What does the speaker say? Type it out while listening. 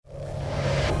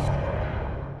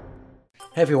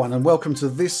Hey everyone, and welcome to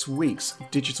this week's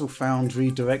Digital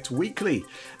Foundry Direct Weekly.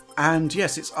 And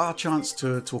yes, it's our chance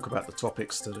to talk about the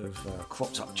topics that have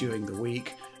cropped up during the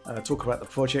week, talk about the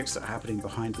projects that are happening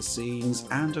behind the scenes,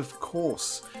 and of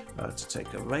course, to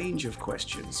take a range of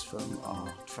questions from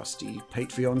our trusty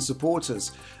Patreon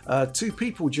supporters. Two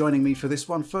people joining me for this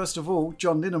one. First of all,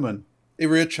 John Linneman. Hey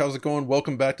Rich, how's it going?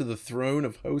 Welcome back to the throne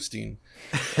of hosting.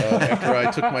 After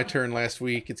I took my turn last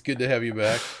week, it's good to have you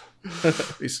back.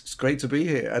 It's great to be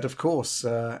here. And of course,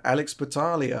 Alex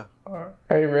Battaglia.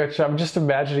 Hey Rich, I'm just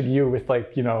imagining you with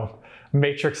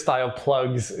Matrix style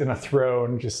plugs in a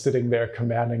throne just sitting there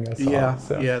commanding us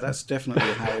all. Yeah, that's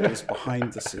definitely how it is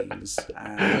behind the scenes.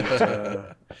 And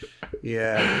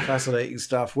fascinating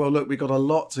stuff. Well, look, we've got a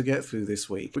lot to get through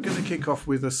this week. We're going to kick off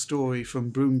with a story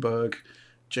from Bloomberg.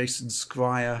 Jason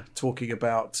Schreier talking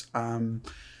about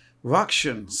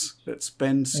ructions at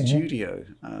Bend Studio.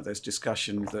 There's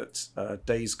discussion that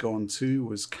Days Gone 2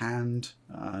 was canned,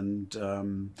 and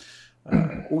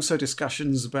also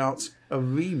discussions about a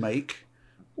remake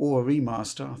or a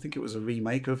remaster. I think it was a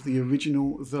remake of the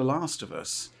original The Last of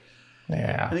Us.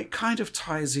 Yeah. And it kind of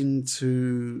ties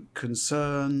into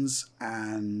concerns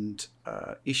and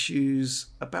issues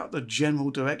about the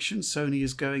general direction Sony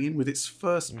is going in with its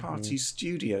first-party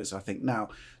studios, I think. Now,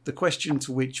 the question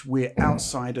to which we're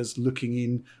outsiders looking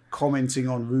in, commenting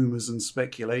on rumours and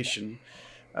speculation,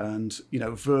 and,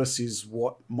 versus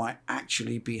what might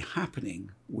actually be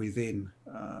happening within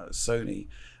Sony.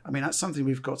 I mean, that's something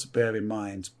we've got to bear in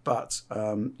mind. But,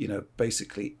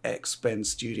 basically ex-Bend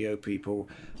Studio people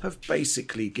have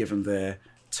basically given their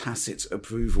tacit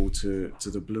approval to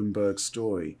the Bloomberg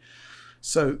story.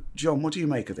 So, John, what do you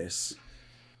make of this?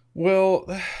 Well,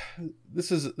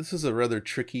 this is a rather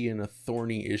tricky and a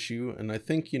thorny issue. And I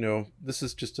think, this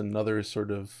is just another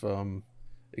sort of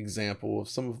example of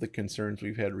some of the concerns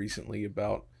we've had recently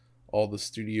about all the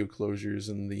studio closures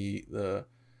and the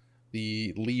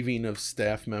leaving of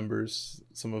staff members,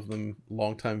 some of them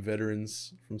longtime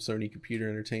veterans from Sony Computer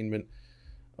Entertainment.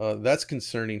 That's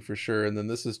concerning for sure. And then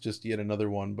this is just yet another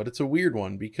one, but it's a weird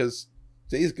one because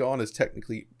Days Gone is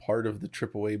technically part of the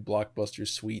AAA blockbuster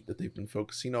suite that they've been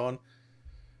focusing on.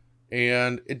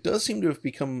 And it does seem to have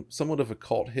become somewhat of a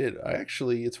cult hit.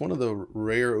 It's one of the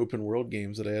rare open world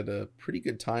games that I had a pretty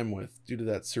good time with due to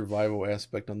that survival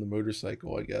aspect on the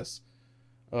motorcycle, I guess.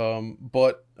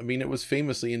 But I mean, it was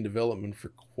famously in development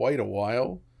for quite a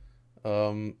while.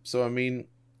 So I mean,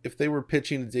 if they were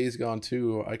pitching Days Gone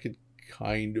 2, I could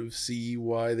kind of see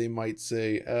why they might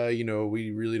say,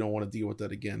 we really don't want to deal with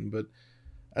that again. But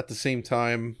at the same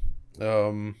time,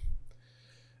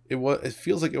 it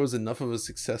feels like it was enough of a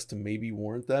success to maybe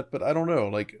warrant that. But I don't know.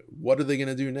 Like, what are they going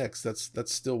to do next?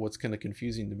 That's still what's kind of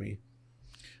confusing to me.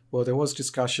 Well, there was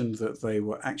discussion that they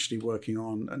were actually working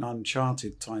on an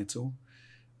Uncharted title,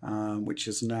 which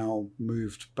has now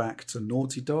moved back to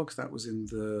Naughty Dog. That was in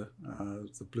the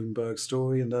Bloomberg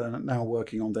story, and they're now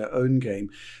working on their own game.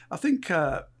 I think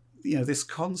this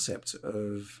concept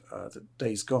of the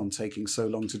Days Gone taking so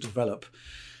long to develop,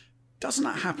 doesn't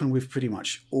that happen with pretty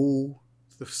much all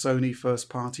the Sony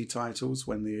first-party titles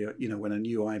when when a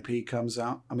new IP comes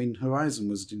out? I mean, Horizon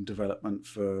was in development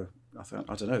for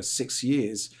I don't know, 6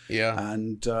 years. Yeah.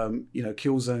 And,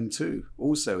 Killzone 2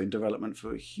 also in development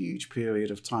for a huge period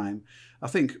of time. I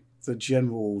think the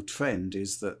general trend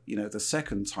is that, the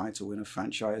second title in a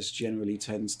franchise generally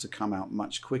tends to come out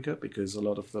much quicker because a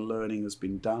lot of the learning has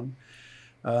been done.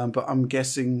 But I'm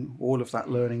guessing all of that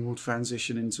learning will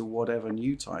transition into whatever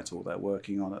new title they're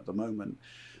working on at the moment.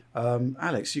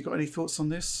 Alex, you got any thoughts on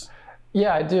this?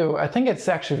 Yeah, I do. I think it's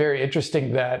actually very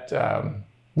interesting that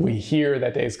we hear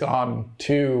that Days Gone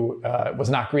 2 was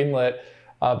not greenlit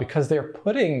because they're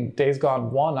putting Days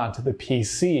Gone 1 onto the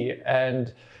PC,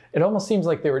 and it almost seems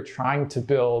like they were trying to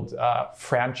build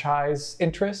franchise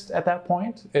interest at that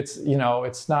point. It's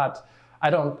not. I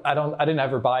didn't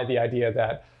ever buy the idea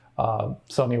that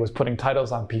Sony was putting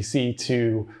titles on PC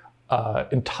to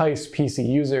entice PC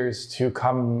users to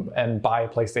come and buy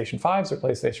PlayStation 5s or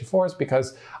PlayStation 4s,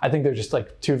 because I think they're just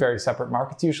like two very separate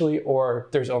markets usually, or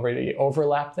there's already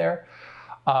overlap there.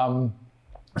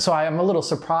 So I am a little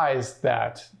surprised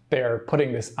that they're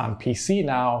putting this on PC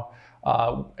now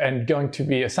and going to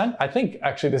be I think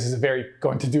actually this is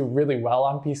going to do really well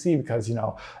on PC because,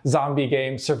 zombie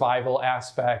game survival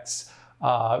aspects,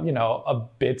 a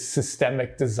bit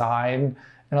systemic design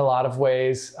in a lot of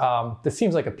ways. This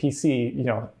seems like a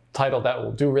PC, title that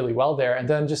will do really well there. And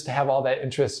then just to have all that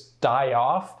interest die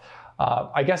off,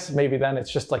 I guess maybe then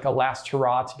it's just like a last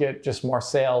hurrah to get just more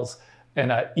sales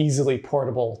and an easily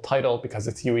portable title because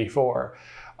it's UE4.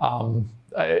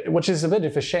 which is a bit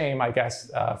of a shame, I guess,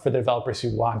 for the developers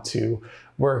who want to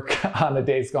work on a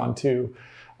Days Gone 2.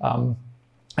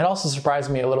 It also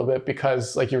surprised me a little bit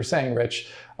because, like you were saying,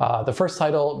 Rich, the first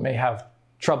title may have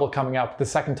trouble coming up. The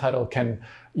second title can,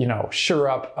 shore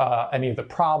up any of the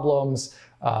problems,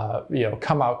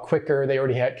 come out quicker. They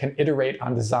already can iterate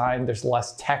on design. There's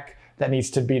less tech that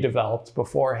needs to be developed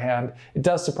beforehand. It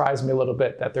does surprise me a little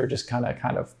bit that they're just kind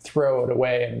of throw it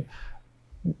away and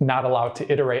not allowed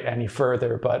to iterate any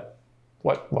further. But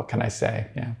what can I say?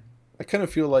 Yeah, I kind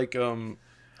of feel like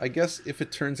I guess if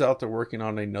it turns out they're working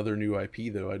on another new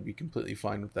IP, though, I'd be completely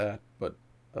fine with that. But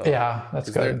yeah, that's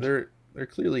good. They're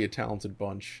clearly a talented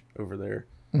bunch over there.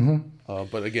 Mm-hmm.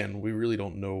 But again, we really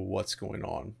don't know what's going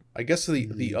on. I guess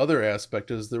the other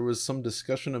aspect is there was some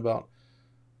discussion about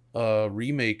a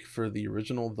remake for the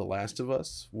original The Last of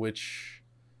Us, which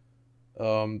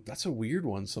that's a weird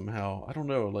one somehow. I don't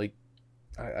know. Like,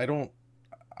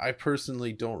 I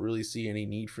personally don't really see any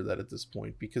need for that at this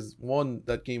point because one,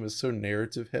 that game is so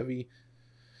narrative heavy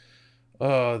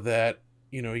that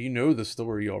you know the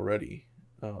story already.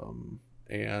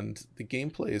 And the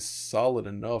gameplay is solid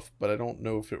enough, but I don't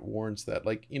know if it warrants that.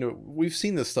 Like, we've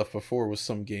seen this stuff before with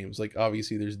some games. Like,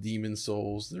 obviously, there's Demon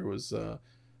Souls. There was The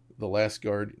Last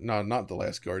Guard. No, not The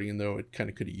Last Guardian, though. It kind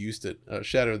of could have used it.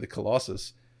 Shadow of the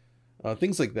Colossus.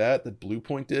 Things like that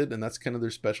Bluepoint did, and that's kind of their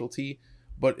specialty.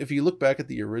 But if you look back at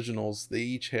the originals, they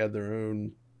each had their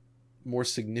own more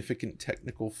significant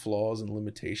technical flaws and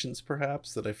limitations,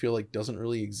 perhaps, that I feel like doesn't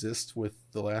really exist with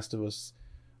The Last of Us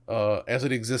as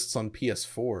it exists on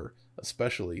PS4,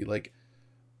 especially. Like,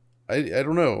 I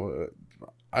don't know.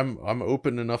 I'm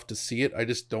open enough to see it. I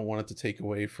just don't want it to take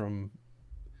away from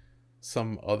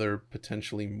some other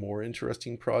potentially more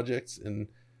interesting projects. And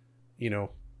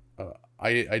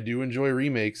I do enjoy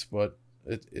remakes, but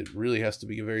it really has to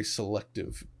be a very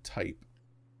selective type.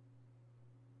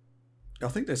 I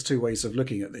think there's two ways of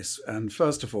looking at this. And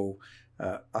first of all,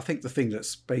 I think the thing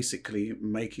that's basically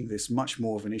making this much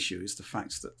more of an issue is the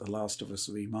fact that The Last of Us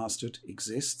Remastered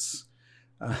exists.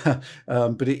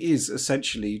 But it is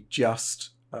essentially just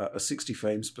a 60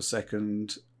 frames per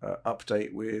second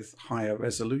update with higher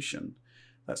resolution.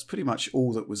 That's pretty much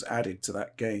all that was added to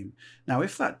that game. Now,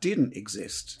 if that didn't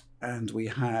exist and we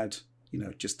had,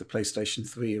 just the PlayStation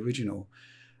 3 original,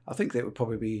 I think there would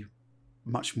probably be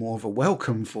much more of a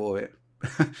welcome for it.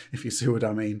 If you see what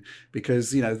I mean, because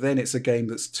then it's a game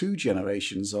that's 2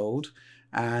 generations old,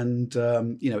 and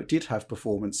it did have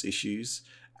performance issues,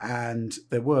 and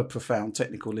there were profound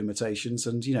technical limitations,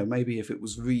 and maybe if it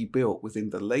was rebuilt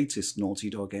within the latest Naughty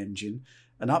Dog engine,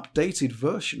 an updated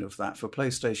version of that for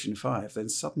PlayStation 5, then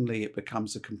suddenly it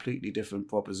becomes a completely different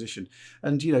proposition.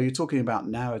 And you're talking about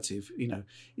narrative.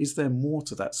 Is there more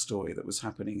to that story that was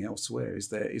happening elsewhere? Is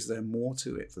there more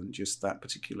to it than just that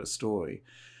particular story?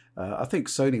 I think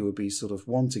Sony would be sort of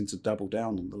wanting to double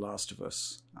down on The Last of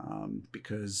Us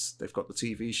because they've got the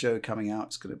TV show coming out.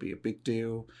 It's going to be a big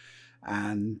deal.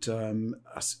 And,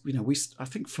 I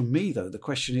think for me, though, the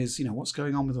question is, what's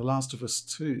going on with The Last of Us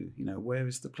 2? Where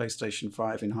is the PlayStation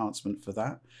 5 enhancement for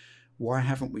that? Why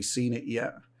haven't we seen it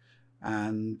yet?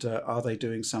 And are they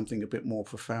doing something a bit more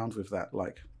profound with that,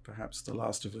 like perhaps The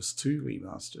Last of Us 2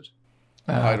 remastered?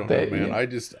 I don't know, man.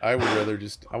 I would rather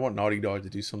I want Naughty Dog to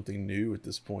do something new at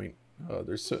this point.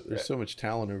 There's so much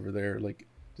talent over there. Like,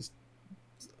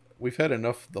 we've had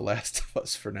enough of The Last of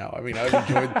Us for now. I mean,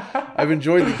 I've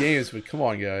enjoyed the games, but come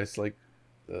on, guys. Like,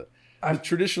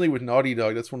 traditionally with Naughty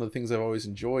Dog, that's one of the things I've always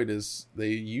enjoyed is they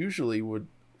usually would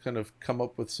kind of come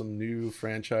up with some new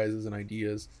franchises and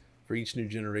ideas for each new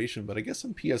generation. But I guess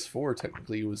on PS4,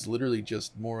 technically, it was literally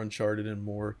just more Uncharted and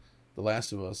more The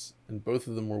Last of Us, and both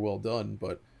of them were well done,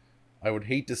 but I would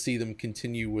hate to see them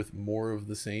continue with more of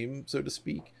the same, so to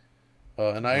speak.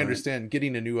 And I understand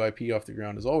getting a new IP off the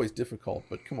ground is always difficult,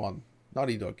 but come on,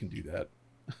 Naughty Dog can do that.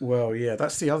 Well, yeah,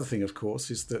 that's the other thing, of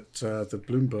course, is that the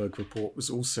Bloomberg report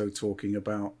was also talking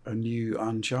about a new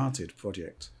Uncharted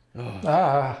project. Which,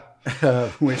 I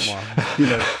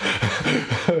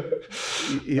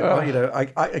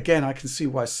can see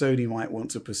why Sony might want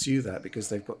to pursue that, because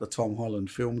they've got the Tom Holland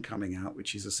film coming out,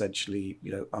 which is essentially,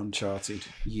 Uncharted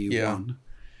Year One.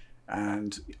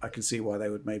 And I can see why they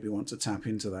would maybe want to tap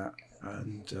into that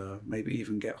and maybe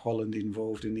even get Holland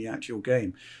involved in the actual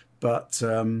game. But,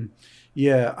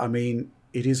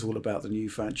 it is all about the new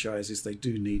franchises. They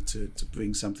do need to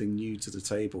bring something new to the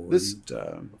table.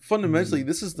 Fundamentally,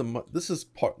 this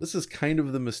is kind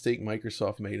of the mistake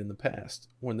Microsoft made in the past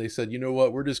when they said, you know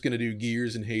what, we're just going to do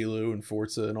Gears and Halo and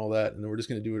Forza and all that, and we're just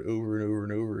going to do it over and over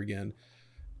and over again.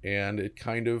 And it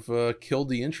kind of killed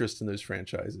the interest in those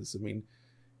franchises. I mean,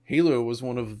 Halo was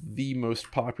one of the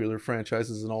most popular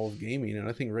franchises in all of gaming, and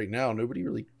I think right now nobody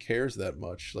really cares that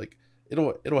much. Like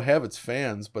it'll have its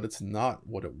fans, but it's not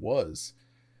what it was.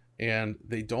 And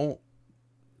they don't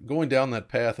going down that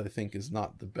path, I think, is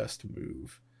not the best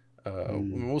move. I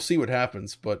mean, we'll see what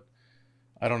happens, but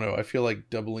I don't know. I feel like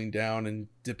doubling down and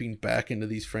dipping back into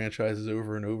these franchises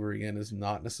over and over again is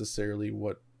not necessarily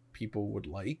what people would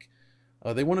like.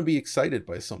 They want to be excited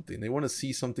by something. They want to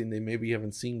see something they maybe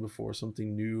haven't seen before,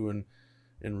 something new and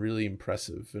really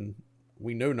impressive. And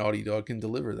we know Naughty Dog can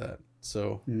deliver that.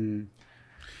 So,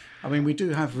 I mean, we do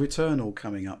have Returnal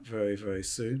coming up very, very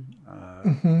soon.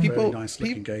 People, nice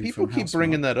looking game. People from keep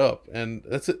bringing that up, and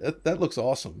that looks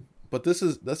awesome. But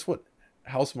that's what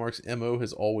Housemarque's MO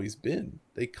has always been.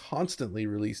 They constantly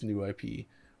release new IP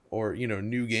or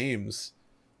new games.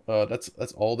 That's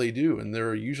all they do, and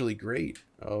they're usually great.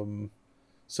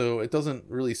 So it doesn't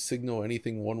really signal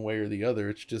anything one way or the other.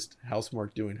 It's just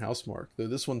Housemarque doing Housemarque. Though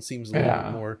this one seems a little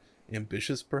bit more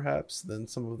ambitious, perhaps, than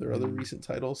some of their other recent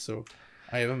titles. So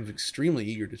I am extremely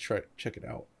eager to check it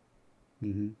out.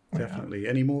 Definitely.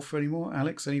 Any more,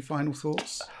 Alex? Any final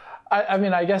thoughts? I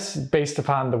mean, I guess based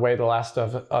upon the way The Last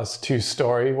of Us 2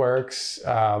 story works,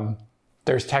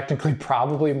 there's technically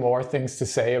probably more things to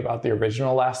say about the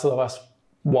original Last of Us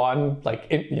 1,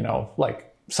 like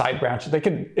side branch.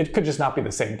 It could just not be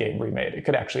the same game remade. It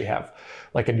could actually have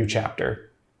like a new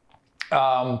chapter.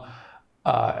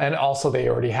 And also they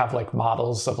already have like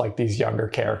models of like these younger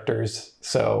characters.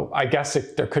 So I guess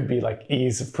there could be like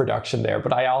ease of production there,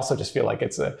 but I also just feel like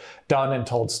it's a done and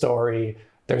told story.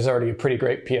 There's already a pretty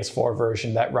great PS4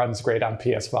 version that runs great on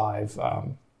PS5.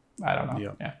 I don't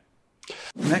know. Yeah.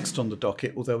 Next on the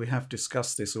docket, although we have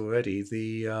discussed this already,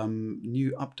 the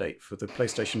new update for the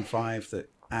PlayStation 5 that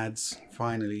adds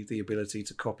finally the ability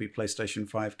to copy PlayStation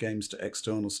 5 games to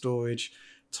external storage,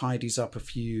 tidies up a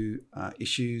few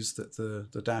issues that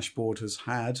the dashboard has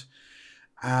had.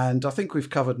 And I think we've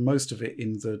covered most of it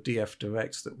in the DF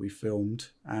Direct that we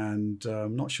filmed, and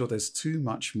I'm not sure there's too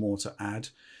much more to add.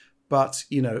 But,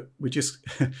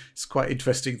 it's quite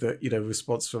interesting that,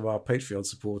 response from our Patreon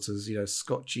supporters,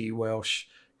 Scott G. Welsh,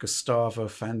 Gustavo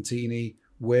Fantini,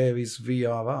 where is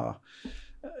VRR?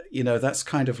 That's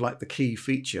kind of like the key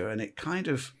feature. And it kind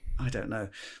of, I don't know,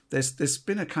 there's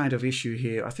been a kind of issue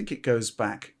here. I think it goes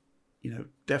back,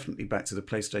 definitely back to the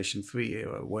PlayStation 3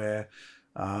 era where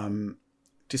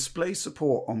display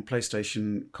support on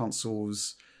PlayStation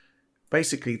consoles,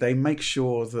 basically they make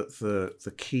sure that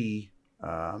the key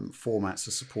formats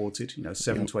are supported,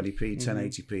 720p,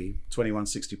 1080p,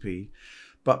 2160p.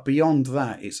 But beyond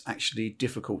that, it's actually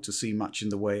difficult to see much in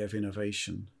the way of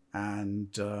innovation.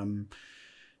 And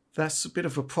that's a bit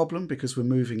of a problem because we're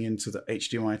moving into the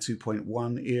HDMI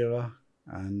 2.1 era.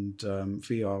 And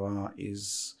VRR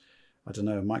is, I don't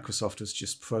know, Microsoft has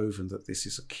just proven that this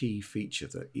is a key feature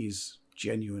that is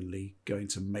genuinely going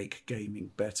to make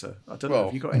gaming better. I don't know,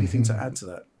 have you got anything to add to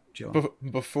that, John?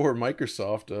 Before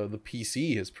Microsoft, the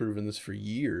PC has proven this for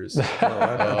years.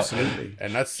 Absolutely.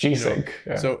 And that's G-Sync.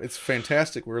 So it's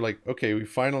fantastic. We're like, okay, we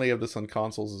finally have this on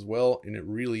consoles as well, and it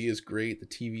really is great. The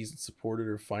TVs that support it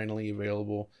are finally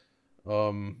available.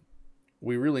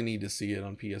 We really need to see it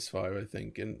on PS5, I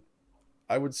think. And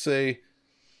I would say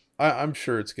I'm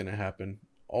sure it's going to happen.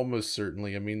 Almost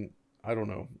certainly. I mean, I don't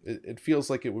know. It feels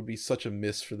like it would be such a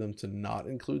miss for them to not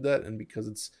include that, and because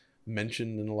it's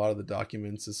mentioned in a lot of the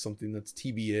documents as something that's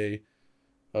TBA,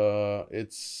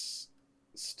 it's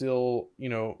still,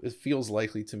 it feels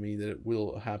likely to me that it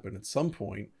will happen at some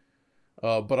point.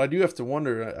 But I do have to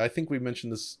wonder, I think we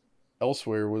mentioned this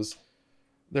elsewhere, was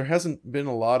there hasn't been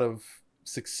a lot of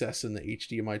success in the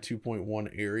HDMI 2.1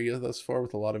 area thus far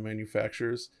with a lot of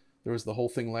manufacturers. There was the whole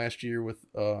thing last year with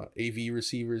AV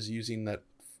receivers using that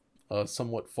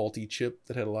somewhat faulty chip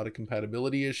that had a lot of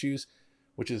compatibility issues,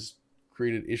 which has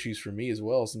created issues for me as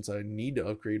well, since I need to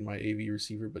upgrade my AV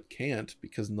receiver but can't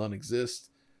because none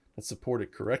exist that support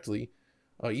it correctly.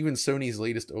 Even Sony's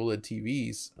latest OLED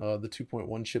TVs, the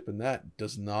 2.1 chip in that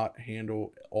does not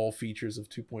handle all features of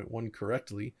 2.1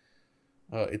 correctly.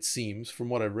 It seems, from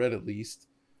what I've read at least.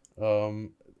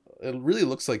 It really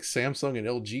looks like Samsung and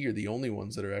LG are the only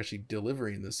ones that are actually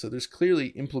delivering this. So there's clearly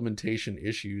implementation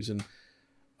issues, and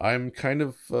I'm kind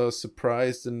of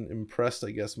surprised and impressed,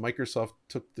 I guess. Microsoft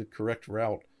took the correct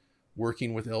route,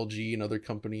 working with LG and other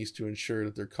companies to ensure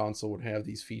that their console would have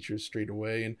these features straight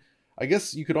away. And I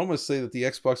guess you could almost say that the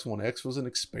Xbox One X was an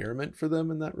experiment for them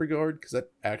in that regard, because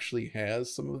that actually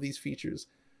has some of these features.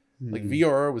 Like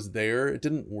VRR was there. It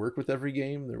didn't work with every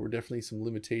game. There were definitely some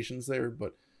limitations there,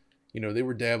 but they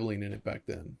were dabbling in it back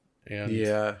then. And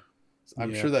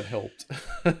I'm sure that helped.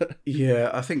 Yeah,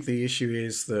 I think the issue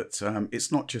is that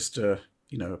it's not just a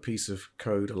piece of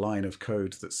code, a line of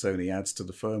code that Sony adds to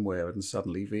the firmware and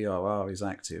suddenly VRR is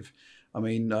active. I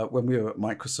mean, when we were at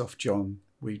Microsoft, John,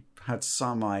 we had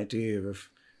some idea of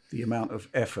the amount of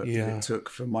effort that it took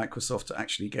for Microsoft to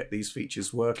actually get these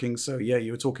features working. So yeah,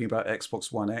 you were talking about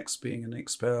Xbox One X being an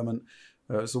experiment.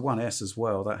 It was the One S as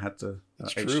well that had the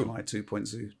HDMI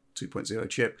 2.0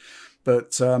 chip.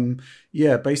 But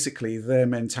basically their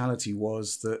mentality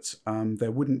was that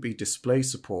there wouldn't be display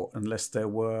support unless there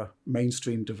were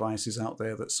mainstream devices out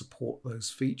there that support those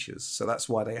features. So that's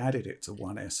why they added it to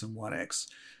One S and One X.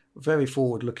 Very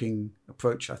forward-looking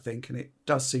approach, I think, and it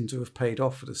does seem to have paid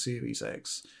off for the Series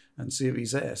X and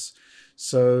Series S.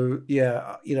 So,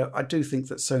 yeah, I do think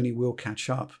that Sony will catch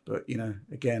up. But,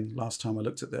 again, last time I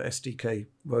looked at the SDK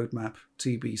roadmap,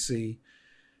 TBC,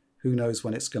 who knows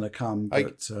when it's going to come,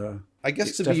 but I guess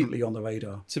it's definitely on the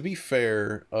radar. To be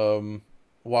fair,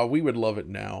 while we would love it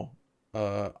now,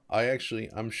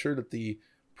 I'm sure that the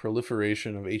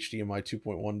proliferation of HDMI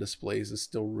 2.1 displays is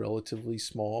still relatively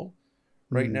small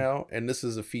right now, and this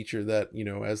is a feature that,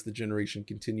 as the generation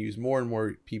continues, more and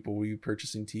more people will be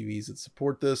purchasing TVs that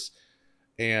support this.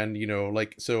 And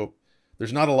so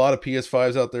there's not a lot of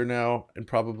PS5s out there now, and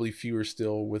probably fewer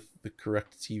still with the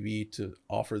correct TV to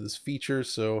offer this feature.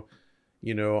 So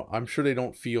I'm sure they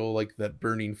don't feel like that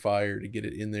burning fire to get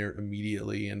it in there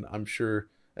immediately, and I'm sure,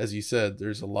 as you said,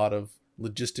 there's a lot of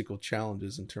logistical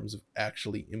challenges in terms of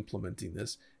actually implementing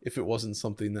this if it wasn't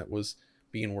something that was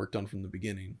being worked on from the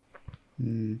beginning.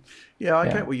 Yeah,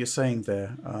 I get what you're saying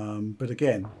there. But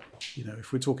again,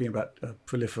 if we're talking about a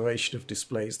proliferation of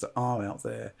displays that are out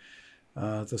there,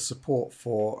 the support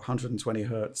for 120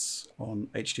 hertz on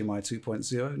HDMI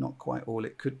 2.0, not quite all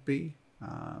it could be.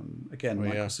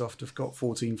 Microsoft have got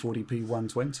 1440p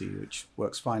 120, which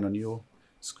works fine on your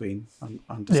screen.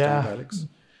 Understand, Alex?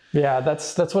 Yeah,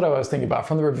 that's what I was thinking about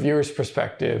from the reviewer's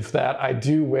perspective, that I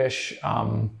do wish,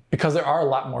 because there are a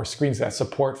lot more screens that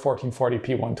support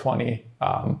 1440p 120,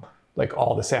 like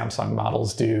all the Samsung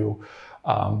models do,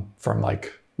 from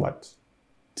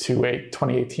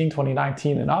 2018,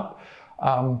 2019 and up,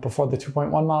 before the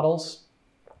 2.1 models.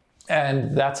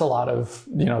 And that's a lot of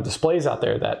displays out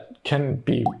there that can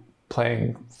be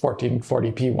playing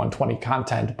 1440p 120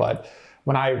 content, but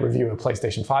when I review a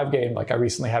PlayStation 5 game, like I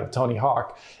recently had with Tony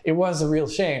Hawk, it was a real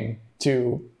shame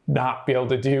to not be able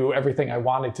to do everything I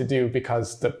wanted to do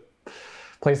because the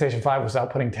PlayStation 5 was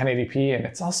outputting 1080p, and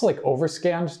it's also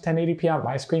overscanned 1080p on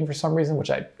my screen for some reason, which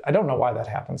I don't know why that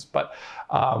happens, but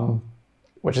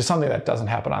which is something that doesn't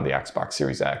happen on the Xbox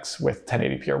Series X with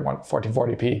 1080p or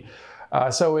 1440p.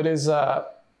 So it is, I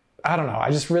don't know, I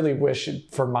just really wish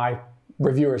for my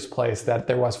reviewer's place that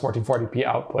there was 1440p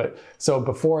output. So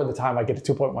before the time I get a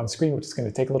 2.1 screen, which is going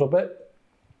to take a little bit,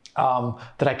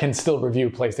 that I can still review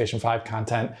PlayStation 5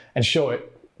 content and show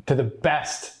it to the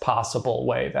best possible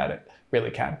way that it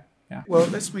really can. Yeah. Well,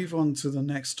 let's move on to the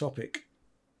next topic.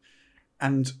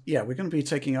 And yeah, we're going to be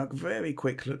taking a very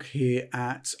quick look here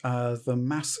at the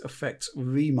Mass Effect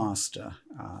remaster.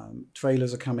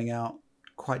 Trailers are coming out,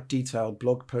 quite detailed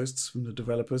blog posts from the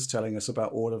developers telling us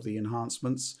about all of the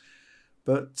enhancements.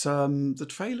 But the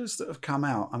trailers that have come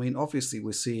out, I mean, obviously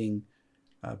we're seeing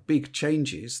big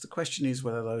changes. The question is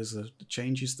whether those are the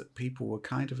changes that people were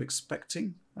kind of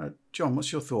expecting. John,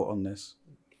 what's your thought on this?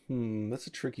 That's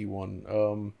a tricky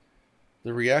one.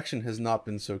 The reaction has not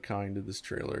been so kind to this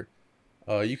trailer.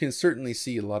 You can certainly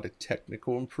see a lot of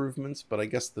technical improvements, but I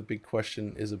guess the big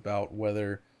question is about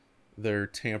whether they're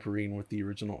tampering with the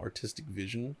original artistic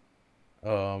vision.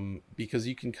 Because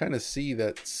you can kind of see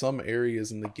that some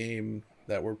areas in the game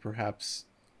that were perhaps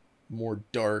more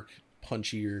dark,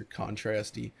 punchier,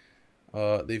 contrasty,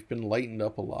 they've been lightened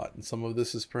up a lot. And some of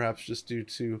this is perhaps just due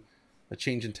to a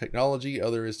change in technology.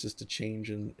 Other is just a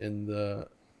change in the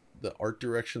art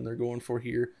direction they're going for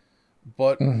here.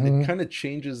 But it kind of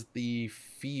changes the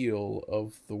feel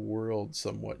of the world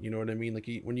somewhat. You know what I mean? Like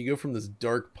when you go from this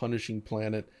dark, punishing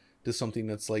planet to something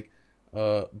that's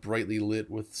brightly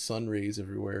lit with sun rays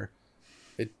everywhere,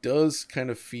 it does kind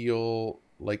of feel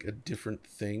like a different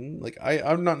thing. Like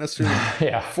I'm not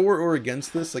necessarily for or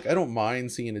against this. Like I don't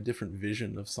mind seeing a different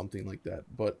vision of something like that,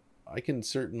 but I can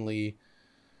certainly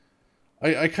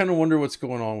I kind of wonder what's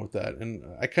going on with that, and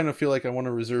I kind of feel like I want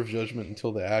to reserve judgment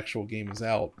until the actual game is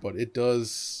out, but it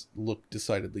does look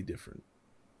decidedly different.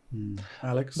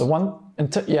 Alex? In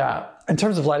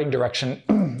terms of lighting direction,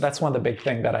 that's one of the big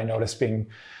things that I noticed being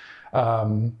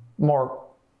more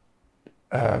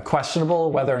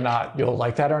questionable, whether or not you'll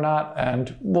like that or not.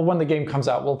 And when the game comes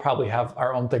out, we'll probably have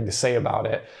our own thing to say about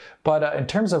it. But in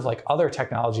terms of other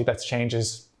technology that's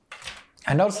changes,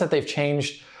 I noticed that they've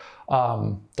changed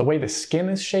the way the skin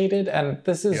is shaded, and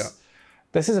this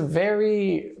is a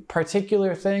very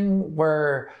particular thing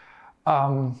where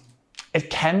it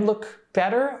can look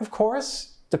better, of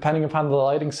course, depending upon the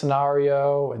lighting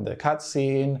scenario and the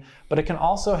cutscene, but it can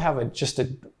also have just to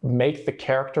make the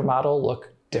character model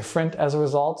look different as a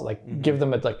result, like give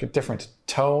them a different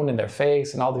tone in their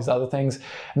face and all these other things,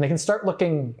 and they can start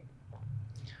looking.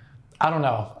 I don't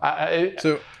know.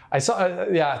 I saw,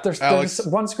 there's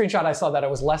one screenshot I saw that I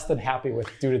was less than happy with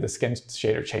due to the skin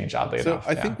shader change, oddly enough. So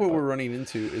I think what we're running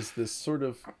into is this sort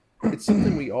of, it's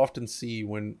something we often see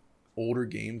when older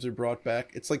games are brought back.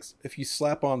 It's like if you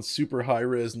slap on super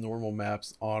high-res normal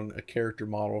maps on a character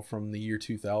model from the year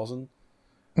 2000,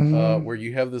 where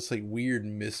you have this like weird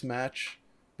mismatch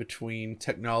between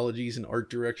technologies and art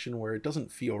direction where it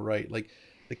doesn't feel right. Like,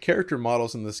 the character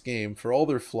models in this game, for all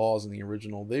their flaws in the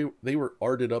original, they were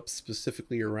arted up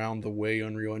specifically around the way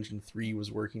Unreal Engine 3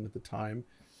 was working at the time.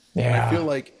 Yeah. And I feel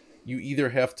like you either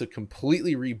have to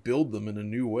completely rebuild them in a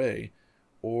new way,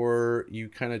 or you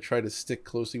kind of try to stick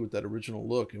closely with that original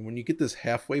look. And when you get this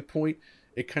halfway point,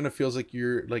 it kind of feels like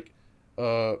you're like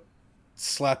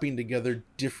slapping together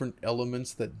different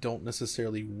elements that don't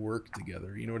necessarily work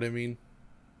together. You know what I mean?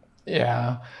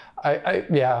 Yeah,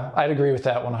 I'd agree with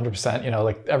that 100%. You know,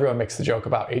 like everyone makes the joke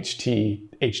about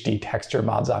HD texture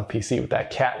mods on PC with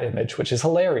that cat image, which is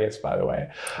hilarious, by the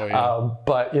way. Oh, yeah.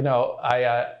 But you know,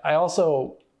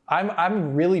 I'm a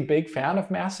really big fan of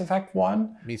Mass Effect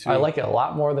 1. Me too. I like it a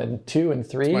lot more than 2 and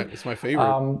 3. It's my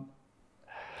favorite.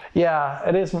 Yeah,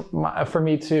 it is for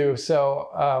me too.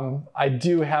 So I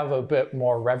do have a bit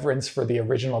more reverence for the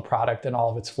original product and all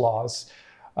of its flaws.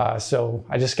 So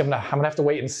I'm gonna have to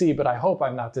wait and see, but I hope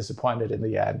I'm not disappointed in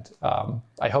the end.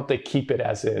 I hope they keep it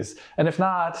as is. And if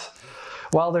not,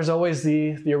 well, there's always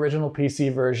the original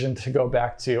PC version to go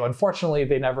back to. Unfortunately,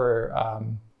 they never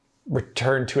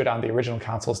returned to it on the original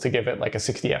consoles to give it like a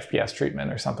 60 FPS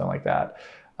treatment or something like that.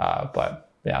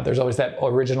 But yeah, there's always that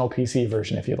original PC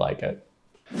version if you like it.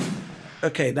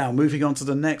 Okay, now moving on to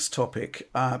the next topic.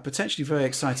 Potentially very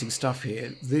exciting stuff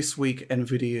here. This week,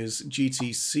 NVIDIA's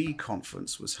GTC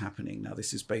conference was happening. Now,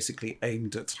 this is basically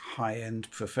aimed at high-end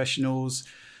professionals.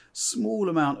 Small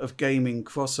amount of gaming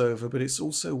crossover, but it's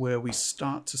also where we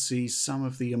start to see some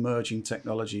of the emerging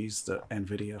technologies that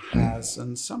NVIDIA has,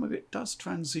 and some of it does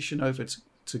transition over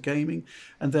to gaming,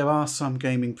 and there are some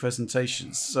gaming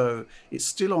presentations. So it's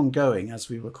still ongoing as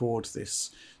we record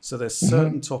this. So there's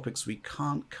certain topics we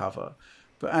can't cover.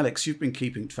 But Alex, you've been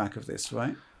keeping track of this,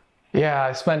 right? Yeah,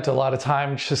 I spent a lot of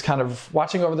time just kind of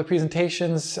watching over the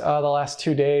presentations the last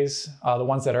 2 days, the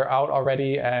ones that are out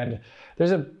already. And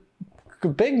there's a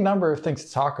big number of things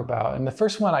to talk about. And the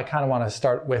first one I kind of want to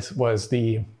start with was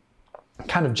the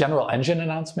kind of general engine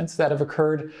announcements that have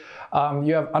occurred.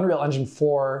 You have Unreal Engine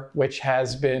 4, which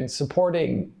has been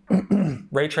supporting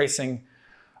ray tracing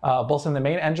both in the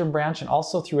main engine branch and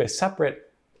also through a separate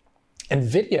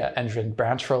NVIDIA engine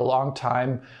branch for a long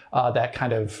time. That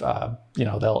kind of,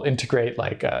 they'll integrate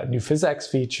like new physics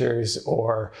features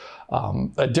or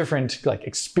a different like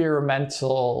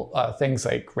experimental things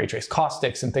like ray trace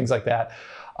caustics and things like that.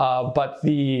 But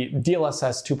the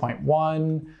DLSS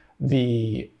 2.1,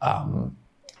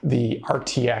 the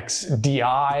RTX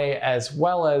DI, as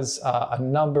well as a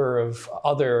number of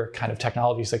other kind of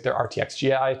technologies like their RTX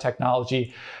GI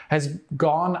technology, has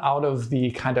gone out of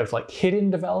the kind of like hidden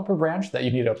developer branch that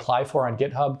you need to apply for on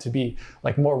GitHub to be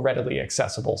like more readily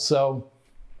accessible. So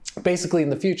basically in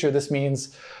the future, this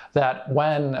means that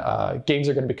when games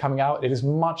are going to be coming out, it is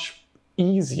much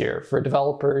easier for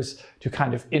developers to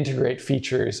kind of integrate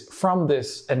features from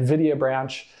this NVIDIA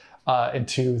branch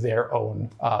into their own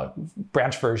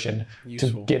branch version.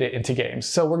 Useful. To get it into games.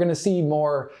 So we're going to see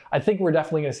more. I think we're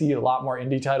definitely going to see a lot more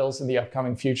indie titles in the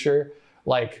upcoming future,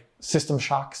 like System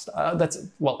Shocks.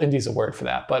 Indie's a word for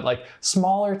that, but like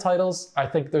smaller titles, I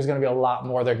think there's going to be a lot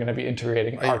more. They're going to be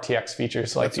integrating RTX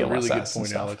features like DLSS. That's a really good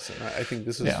point, Alex. And I think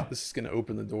this is going to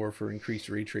open the door for increased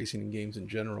ray tracing in games in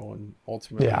general, and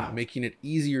ultimately making it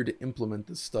easier to implement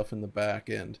this stuff in the back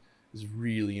end is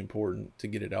really important to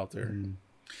get it out there.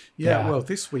 Yeah, well,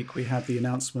 this week we had the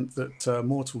announcement that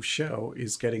Mortal Shell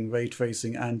is getting ray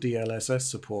tracing and DLSS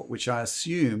support, which I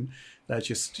assume they're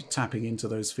just tapping into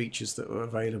those features that were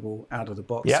available out of the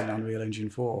box in Unreal Engine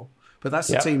 4. But that's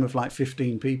a team of like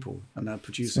 15 people, and they're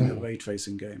producing a ray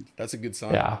tracing game. That's a good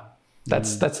sign. Yeah.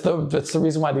 That's the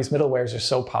reason why these middlewares are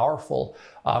so powerful.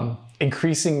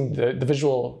 Increasing the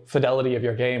visual fidelity of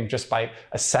your game just by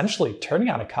essentially turning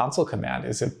on a console command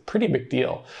is a pretty big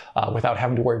deal without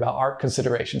having to worry about art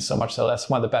considerations so much. So that's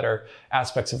one of the better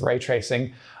aspects of ray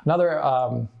tracing.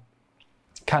 Another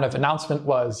kind of announcement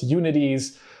was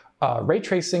Unity's ray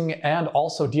tracing and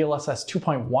also DLSS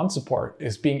 2.1 support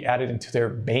is being added into their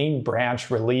main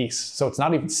branch release. So it's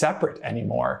not even separate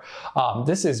anymore.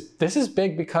 This is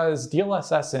big because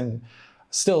DLSS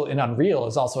still in Unreal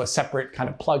is also a separate kind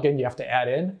of plugin you have to add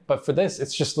in. But for this,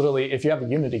 it's just literally, if you have a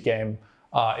Unity game,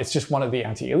 it's just one of the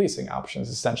anti-aliasing options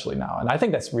essentially now. And I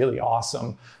think that's really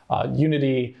awesome.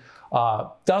 Unity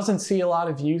doesn't see a lot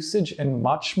of usage in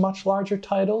much larger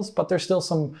titles, but there's still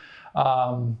some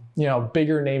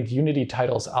bigger named Unity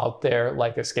titles out there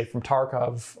like Escape from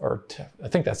Tarkov, I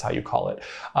think that's how you call it,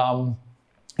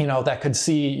 that could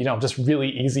see, just really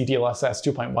easy DLSS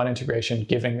 2.1 integration,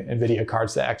 giving NVIDIA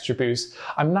cards the extra boost.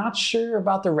 I'm not sure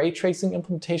about the ray tracing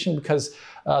implementation because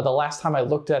the last time I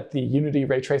looked at the Unity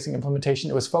ray tracing implementation,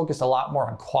 it was focused a lot more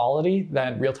on quality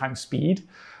than real-time speed.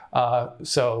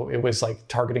 So it was like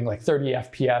targeting like 30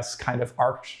 FPS kind of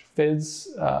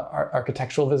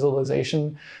architectural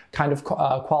visualization kind of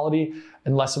quality,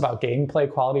 and less about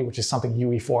gameplay quality, which is something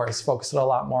UE4 is focused a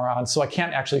lot more on. So I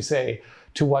can't actually say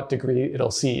to what degree it'll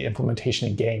see implementation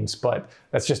in games, but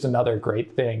that's just another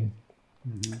great thing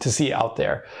to see out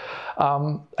there.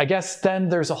 I guess then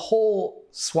there's a whole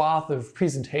swath of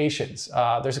presentations.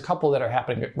 There's a couple that are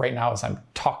happening right now as I'm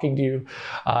talking to you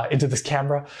into this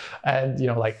camera, and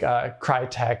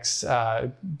Crytek's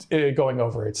going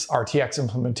over its RTX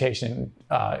implementation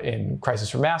in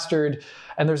Crysis Remastered,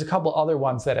 and there's a couple other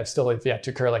ones that have still yet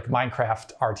to occur, like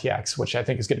Minecraft RTX, which I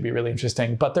think is going to be really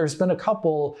interesting. But there's been a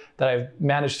couple that I've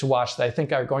managed to watch that I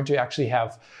think are going to actually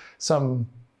have some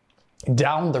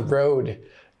down the road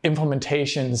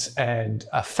implementations and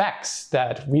effects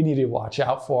that we need to watch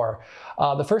out for.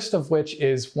 The first of which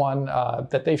is one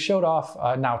that they've showed off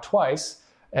now twice,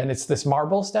 and it's this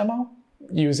Marbles demo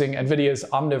using NVIDIA's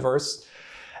Omniverse.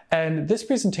 And this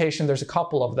presentation, there's a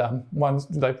couple of them.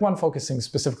 One focusing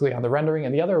specifically on the rendering,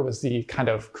 and the other was the kind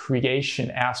of creation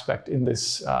aspect in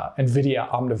this NVIDIA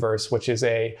Omniverse, which is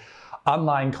a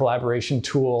online collaboration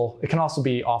tool. It can also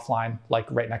be offline, like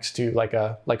right next to like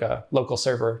a local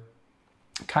server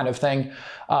kind of thing,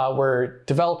 where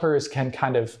developers can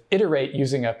kind of iterate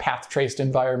using a path traced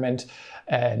environment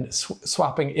and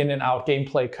swapping in and out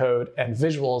gameplay code and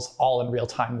visuals all in real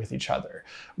time with each other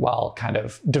while kind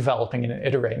of developing and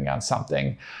iterating on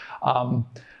something.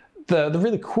 The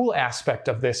really cool aspect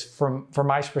of this from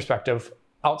my perspective,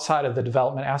 outside of the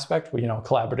development aspect,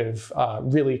 collaborative,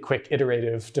 really quick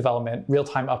iterative development,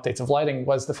 real-time updates of lighting,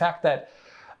 was the fact that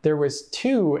there was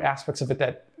two aspects of it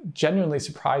that genuinely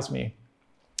surprised me.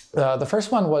 The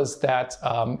first one was that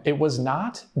it was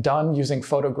not done using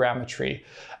photogrammetry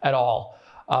at all.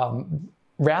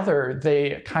 Rather,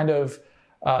 they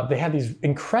had these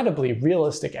incredibly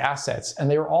realistic assets, and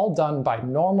they were all done by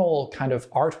normal kind of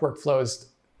art workflows,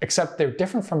 except they're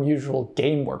different from usual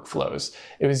game workflows.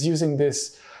 It was using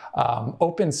this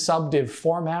open subdiv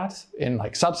format in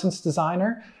like Substance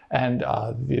Designer and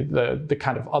the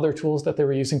kind of other tools that they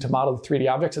were using to model the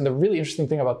 3D objects. And the really interesting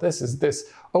thing about this is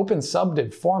this open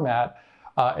subdiv format,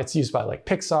 it's used by like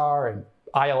Pixar and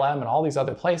ILM and all these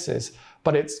other places,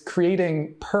 but it's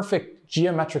creating perfect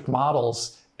geometric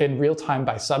models in real time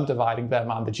by subdividing them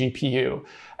on the GPU.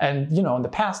 And in the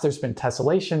past, there's been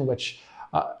tessellation,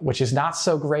 which is not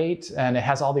so great, and it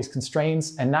has all these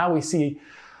constraints. And now we see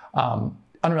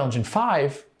Unreal Engine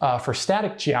 5 for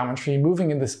static geometry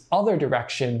moving in this other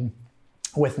direction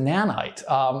with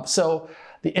Nanite. So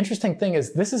the interesting thing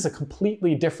is this is a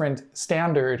completely different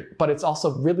standard, but it's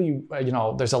also really,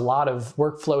 there's a lot of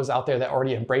workflows out there that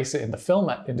already embrace it in the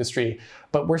film industry,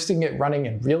 but we're seeing it running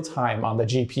in real time on the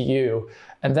GPU.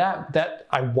 And that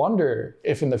I wonder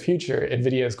if in the future,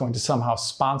 NVIDIA is going to somehow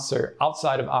sponsor,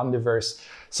 outside of Omniverse,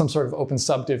 some sort of open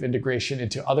subdiv integration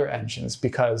into other engines,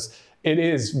 because it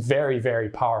is very, very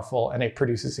powerful and it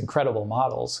produces incredible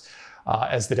models,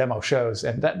 as the demo shows.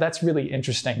 And that's really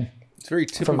interesting. It's very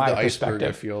tip from of the my iceberg, I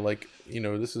perspective. feel like,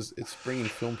 it's bringing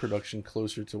film production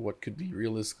closer to what could be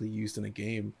realistically used in a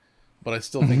game. But I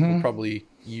still think we're probably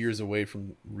years away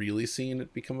from really seeing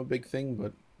it become a big thing.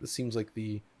 But it seems like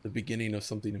the beginning of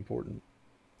something important.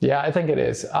 Yeah, I think it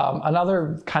is.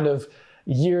 Another kind of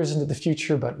years into the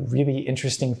future, but really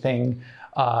interesting thing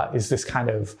is this kind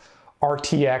of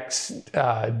RTX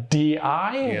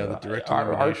DI. Yeah, the direct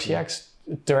illumination. RTX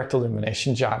direct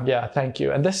illumination, John. Yeah, thank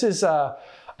you. And this is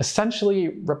essentially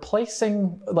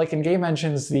replacing, like in game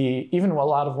engines, even a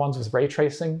lot of ones with ray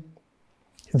tracing,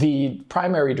 the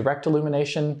primary direct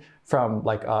illumination from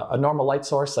like a normal light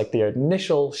source, like the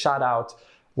initial shot out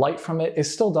light from it,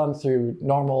 is still done through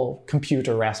normal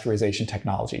computer rasterization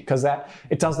technology, because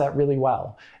it does that really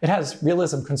well. It has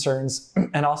realism concerns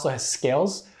and also has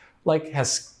scales, like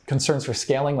has concerns for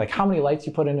scaling, like how many lights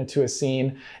you put into a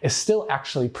scene, is still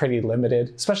actually pretty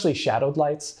limited, especially shadowed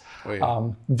lights. Oh,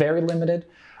 yeah. Very limited.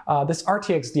 This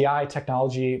RTX DI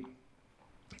technology,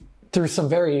 through some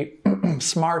very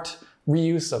smart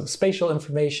reuse of spatial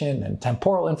information and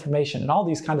temporal information and all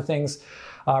these kind of things,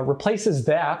 replaces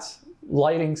that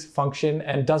lighting function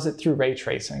and does it through ray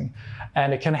tracing.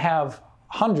 And it can have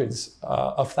hundreds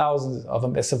of thousands of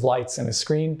emissive lights in a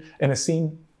scene,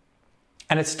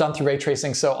 and it's done through ray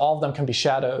tracing, so all of them can be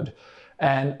shadowed,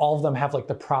 and all of them have like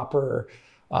the proper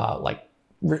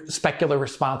specular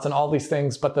response and all these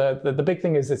things. But the big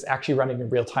thing is it's actually running in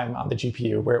real time on the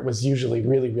GPU, where it was usually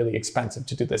really, really expensive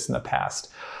to do this in the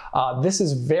past. This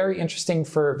is very interesting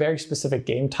for very specific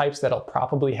game types that I'll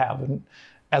probably have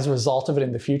as a result of it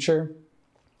in the future.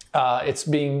 It's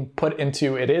being put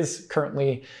into, it is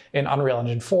currently in Unreal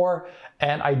Engine 4,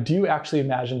 and I do actually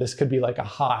imagine this could be like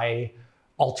a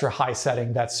ultra high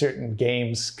setting that certain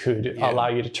games could allow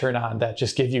you to turn on, that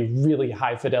just give you really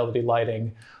high fidelity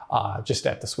lighting just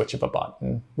at the switch of a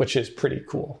button, which is pretty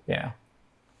cool. Yeah.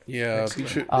 Yeah, they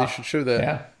should show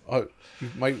that. Yeah.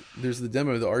 There's the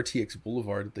demo of the RTX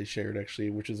Boulevard that they shared, actually,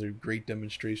 which is a great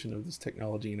demonstration of this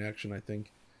technology in action, I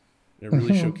think. And it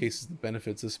really showcases the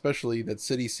benefits, especially that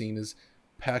city scene is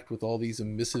packed with all these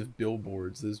emissive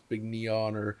billboards, those big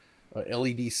neon or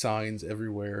LED signs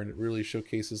everywhere, and it really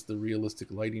showcases the realistic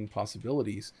lighting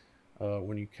possibilities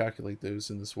when you calculate those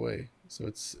in this way. So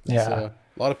it's a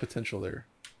lot of potential there.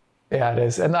 Yeah, it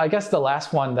is. And I guess the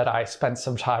last one that I spent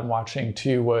some time watching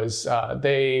too was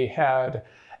they had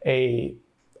a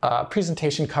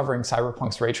presentation covering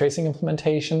Cyberpunk's ray tracing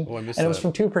implementation. Oh, I missed and that. It was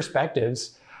from two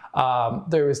perspectives.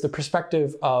 There was the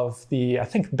perspective of the, I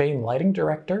think, Bain lighting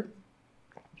director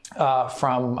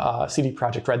from CD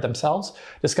Projekt Red themselves,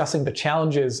 discussing the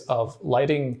challenges of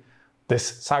lighting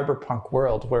this cyberpunk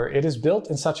world, where it is built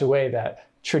in such a way that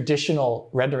traditional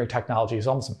rendering technology is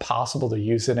almost impossible to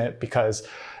use in it, because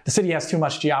the city has too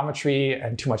much geometry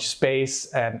and too much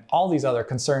space and all these other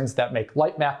concerns that make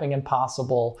light mapping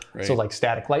impossible. Right. So like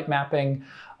static light mapping.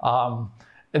 And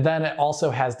then it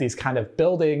also has these kind of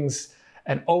buildings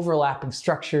and overlapping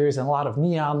structures and a lot of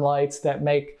neon lights that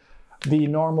make the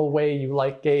normal way you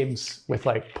light games with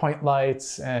like point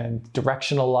lights and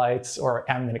directional lights or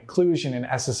ambient occlusion in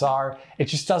SSR, it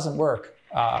just doesn't work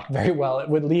very well. It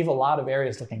would leave a lot of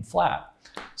areas looking flat.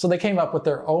 So they came up with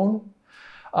their own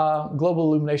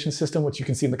global illumination system, which you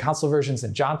can see in the console versions,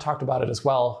 and John talked about it as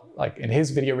well, like in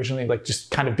his video originally, like just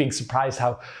kind of being surprised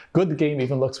how good the game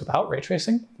even looks without ray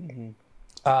tracing.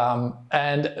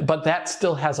 But that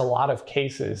still has a lot of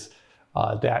cases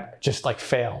that just like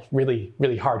fail really,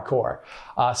 really hardcore.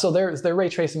 So their ray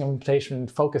tracing implementation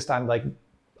focused on like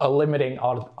limiting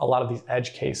a lot of these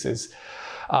edge cases.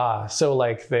 So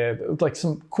like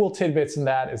some cool tidbits in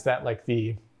that is that like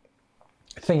the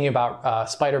thinking about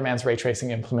Spider-Man's ray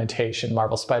tracing implementation,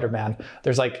 Marvel Spider-Man,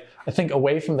 there's like, I think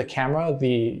away from the camera,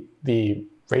 the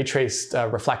ray traced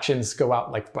reflections go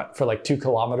out like for like 2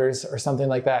 kilometers or something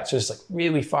like that. So just like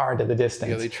really far into the distance.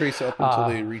 Yeah, they trace up until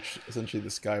they reach essentially the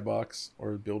skybox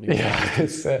or building. Yeah,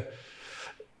 it's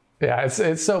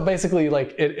so basically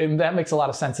like that makes a lot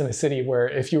of sense in a city where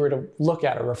if you were to look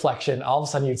at a reflection, all of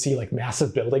a sudden you'd see like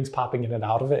massive buildings popping in and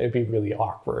out of it. It'd be really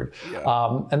awkward.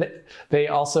 Yeah. And they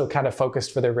also kind of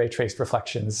focused for their ray traced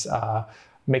reflections,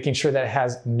 making sure that it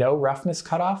has no roughness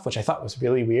cutoff, which I thought was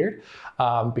really weird,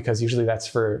 because usually that's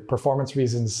for performance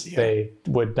reasons. Yeah. They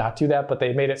would not do that, but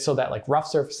they made it so that like rough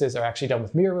surfaces are actually done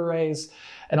with mirror arrays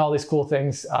and all these cool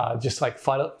things, just like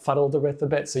fuddled the width a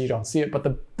bit so you don't see it. But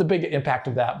the big impact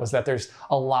of that was that there's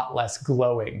a lot less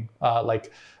glowing,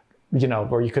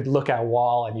 where you could look at a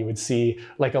wall and you would see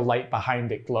like a light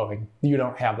behind it glowing. You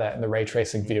don't have that in the ray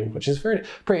tracing view, which is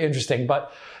pretty interesting.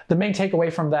 But the main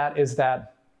takeaway from that is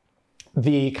that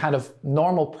the kind of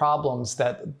normal problems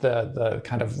that the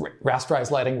kind of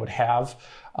rasterized lighting would have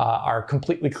are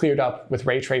completely cleared up with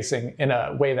ray tracing in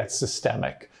a way that's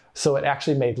systemic. So it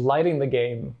actually made lighting the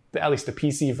game, at least the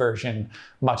PC version,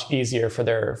 much easier for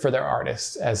their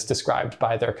artists, as described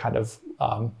by their kind of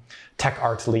tech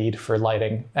art lead for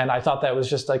lighting. And I thought that was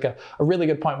just like a really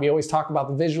good point. We always talk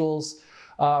about the visuals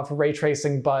for ray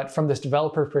tracing, but from this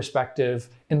developer perspective,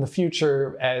 in the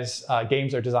future, as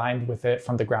games are designed with it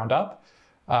from the ground up,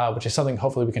 which is something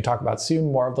hopefully we can talk about soon,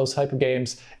 more of those type of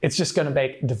games, it's just going to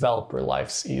make developer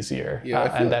lives easier. Yeah,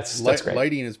 and that's great.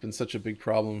 Lighting has been such a big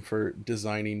problem for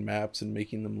designing maps and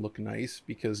making them look nice,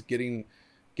 because getting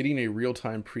a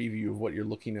real-time preview of what you're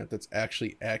looking at that's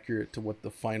actually accurate to what the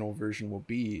final version will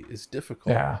be is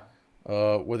difficult. Yeah.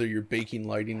 Whether you're baking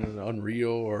lighting in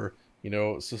Unreal or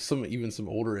So some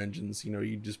older engines,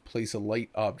 you just place a light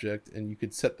object and you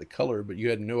could set the color, but you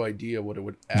had no idea what it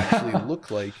would actually look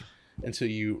like until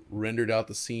you rendered out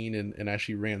the scene and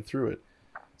actually ran through it.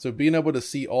 So being able to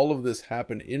see all of this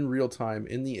happen in real time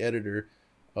in the editor,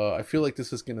 I feel like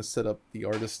this is going to set up the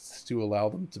artists to allow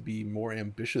them to be more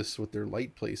ambitious with their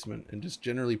light placement and just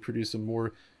generally produce a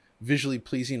more visually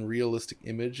pleasing, realistic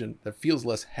image, and that feels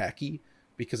less hacky,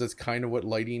 because that's kind of what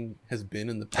lighting has been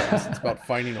in the past. It's about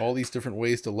finding all these different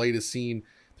ways to light a scene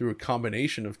through a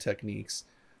combination of techniques.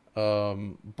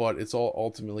 But it's all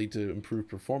ultimately to improve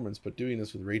performance. But doing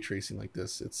this with ray tracing like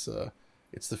this, it's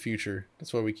the future.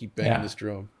 That's why we keep banging this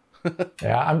drum.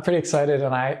 Yeah, I'm pretty excited,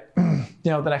 and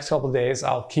the next couple of days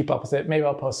I'll keep up with it. Maybe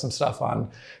I'll post some stuff on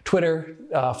Twitter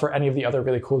for any of the other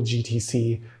really cool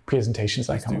GTC presentations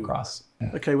I come across.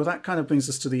 Okay, well, that kind of brings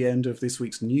us to the end of this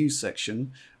week's news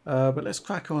section. But let's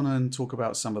crack on and talk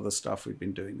about some of the stuff we've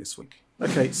been doing this week.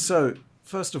 Okay, so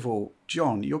first of all,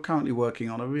 John, you're currently working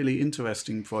on a really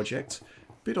interesting project.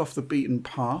 Bit off the beaten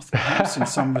path, perhaps in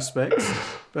some respects,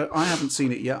 but I haven't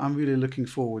seen it yet. I'm really looking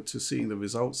forward to seeing the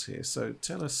results here. So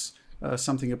tell us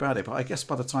something about it. But I guess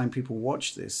by the time people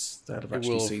watch this, they'll have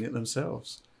actually seen it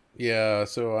themselves. Yeah,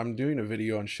 so I'm doing a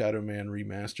video on Shadow Man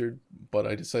Remastered, but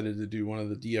I decided to do one of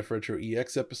the DF Retro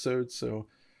EX episodes, so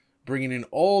bringing in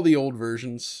all the old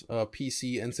versions,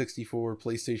 PC, N64,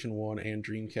 PlayStation 1, and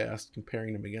Dreamcast,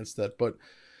 comparing them against that. But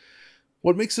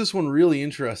what makes this one really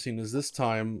interesting is this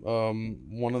time,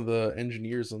 one of the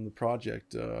engineers on the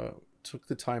project took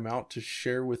the time out to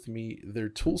share with me their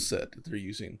tool set that they're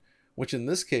using, which in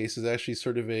this case is actually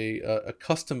sort of a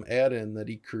custom add-in that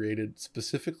he created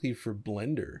specifically for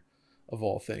Blender, of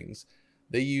all things.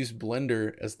 They use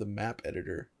Blender as the map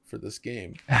editor for this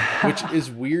game, which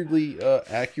is weirdly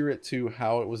accurate to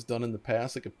how it was done in the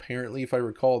past. Like, apparently, if I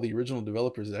recall, the original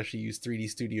developers actually used 3D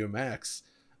Studio Max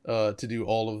to do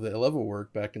all of the level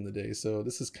work back in the day. So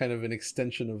this is kind of an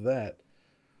extension of that.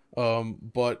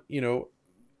 But,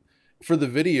 for the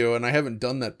video, and I haven't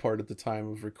done that part at the time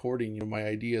of recording, my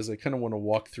ideas, I kind of want to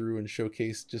walk through and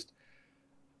showcase just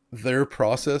their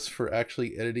process for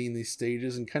actually editing these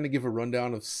stages and kind of give a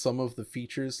rundown of some of the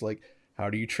features, like how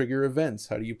do you trigger events?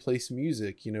 How do you place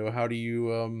music? How do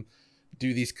you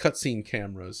do these cutscene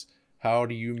cameras? How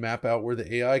do you map out where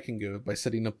the AI can go by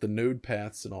setting up the node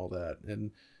paths and all that?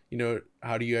 And,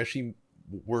 how do you actually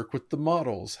work with the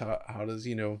models? How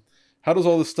does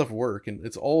all this stuff work? And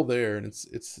it's all there, and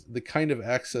it's the kind of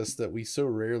access that we so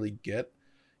rarely get.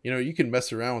 You can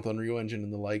mess around with Unreal Engine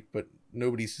and the like, but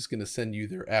nobody's just going to send you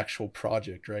their actual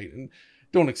project, right? And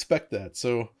don't expect that.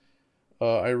 So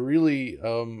I really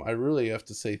have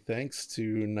to say thanks to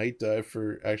Night Dive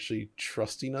for actually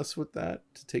trusting us with that,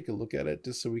 to take a look at it,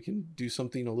 just so we can do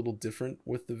something a little different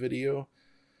with the video.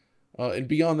 And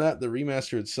beyond that, the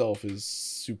remaster itself is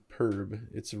superb.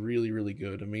 It's really, really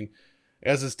good. I mean,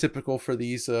 as is typical for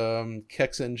these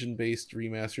Kex engine-based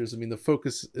remasters, the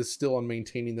focus is still on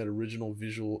maintaining that original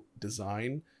visual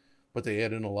design, but they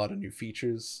add in a lot of new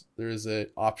features. There is an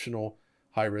optional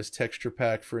high-res texture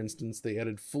pack, for instance. They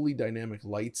added fully dynamic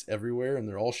lights everywhere, and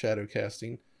they're all shadow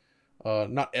casting.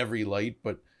 Not every light,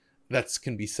 but that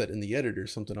can be set in the editor,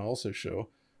 something I'll also show.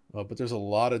 But there's a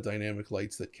lot of dynamic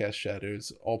lights that cast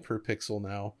shadows, all per pixel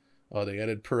now. They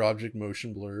added per object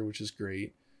motion blur, which is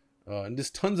great. And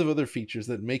just tons of other features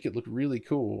that make it look really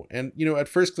cool. And, at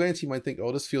first glance, you might think,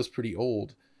 oh, this feels pretty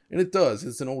old. And it does.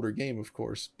 It's an older game, of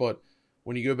course. But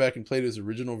when you go back and play those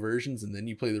original versions and then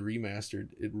you play the remastered,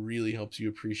 it really helps you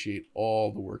appreciate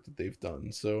all the work that they've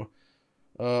done. So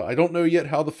I don't know yet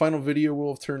how the final video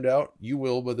will have turned out. You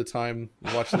will by the time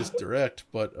you watch this direct.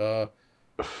 But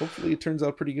hopefully it turns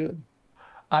out pretty good.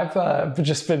 I've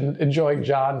just been enjoying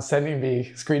John sending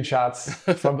me screenshots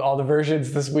from all the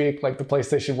versions this week, like the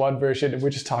PlayStation 1 version, and we're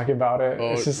just talking about it.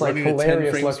 It's just like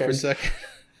hilarious 10 frames looking. Per second.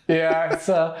 Yeah, it's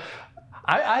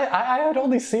I had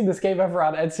only seen this game ever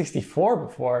on N64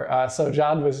 before. So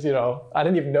John was, I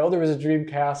didn't even know there was a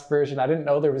Dreamcast version. I didn't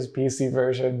know there was a PC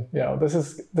version. This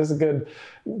is a good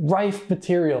rife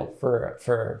material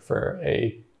for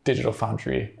a Digital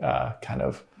Foundry kind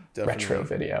of retro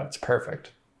video. It's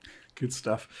perfect. Good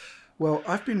stuff. Well,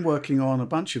 I've been working on a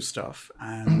bunch of stuff,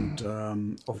 and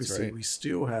obviously we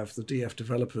still have the DF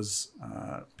developers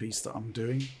piece that I'm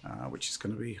doing, which is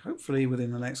going to be hopefully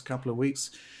within the next couple of weeks.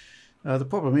 The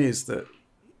problem is that,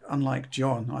 unlike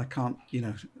John, I can't,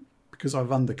 because I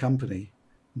run the company,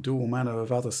 do all manner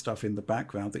of other stuff in the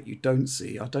background that you don't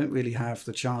see. I don't really have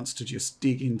the chance to just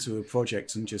dig into a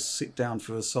project and just sit down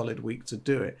for a solid week to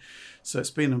do it. So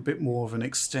it's been a bit more of an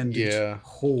extended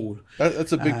haul.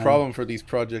 That's a big problem for these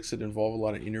projects that involve a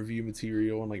lot of interview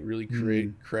material and like really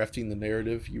crafting the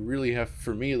narrative. You really have,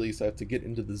 for me at least, I have to get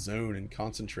into the zone and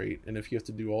concentrate. And if you have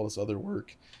to do all this other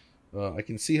work, I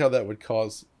can see how that would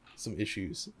cause some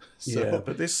issues.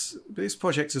 But this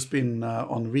project has been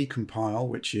on Recompile,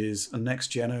 which is a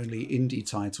next-gen only indie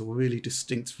title, really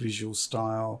distinct visual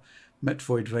style,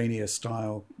 Metroidvania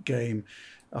style game.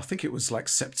 I think it was like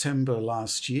September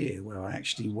last year where I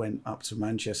actually went up to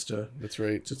Manchester. That's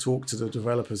right. To talk to the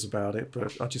developers about it,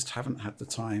 but I just haven't had the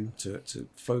time to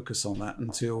focus on that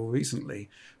until recently.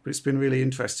 But it's been really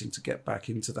interesting to get back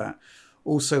into that.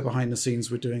 Also behind the scenes,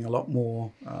 we're doing a lot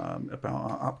more about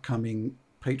our upcoming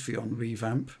Patreon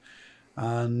revamp,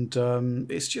 and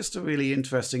it's just a really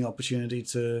interesting opportunity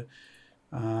to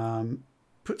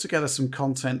put together some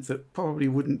content that probably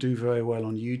wouldn't do very well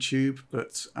on YouTube,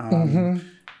 but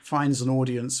finds an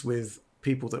audience with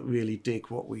people that really dig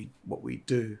what we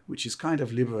do, which is kind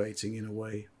of liberating in a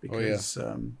way, because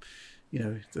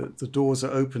the doors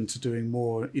are open to doing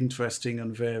more interesting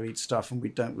and varied stuff, and we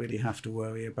don't really have to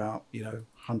worry about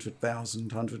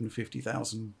 100,000,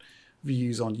 150,000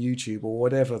 views on YouTube or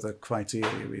whatever the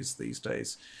criteria is these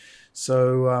days.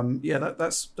 So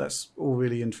that's all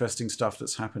really interesting stuff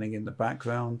that's happening in the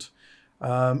background.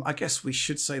 I guess we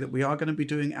should say that we are going to be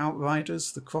doing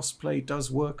Outriders. The crossplay does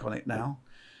work on it now.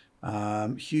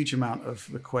 Huge amount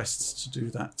of requests to do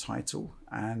that title,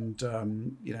 and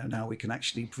now we can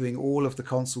actually bring all of the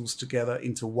consoles together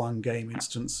into one game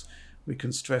instance. We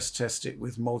can stress test it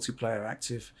with multiplayer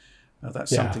active.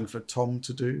 That's something for Tom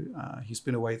to do. He's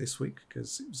been away this week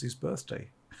because it was his birthday.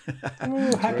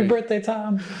 Ooh, happy birthday,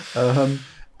 Tom.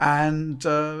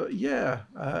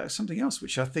 Something else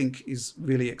which I think is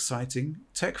really exciting.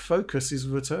 Tech Focus is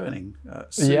returning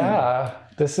soon. Yeah,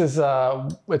 this is,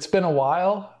 it's been a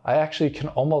while. I actually can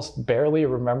almost barely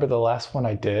remember the last one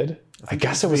I did. I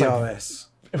guess it was VRS.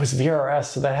 It was VRS,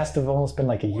 so that has to have almost been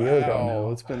like a year ago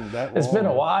now. It's been that long. It's been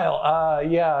a while.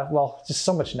 Just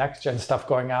so much next-gen stuff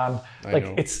going on.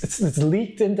 It's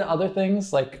leaked into other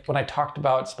things. Like when I talked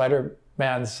about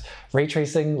Spider-Man's ray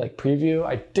tracing preview,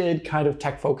 I did kind of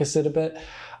tech focus it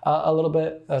a little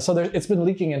bit. So it's been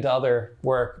leaking into other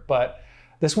work, but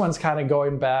this one's kind of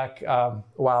going back a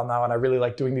while now, and I really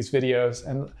like doing these videos.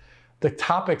 And the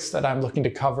topics that I'm looking to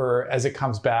cover as it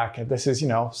comes back, and this is,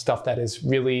 stuff that is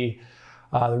really...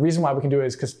 the reason why we can do it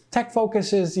is because tech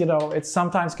focus is, it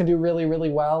sometimes can do really, really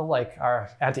well, like our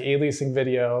anti-aliasing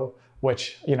video,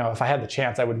 which, if I had the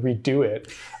chance, I would redo it.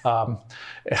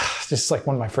 It's just like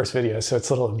one of my first videos, so it's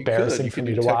a little embarrassing for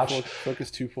me to watch.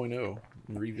 Focus 2.0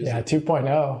 and revisit. Yeah,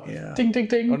 2.0. Yeah. Ding, ding,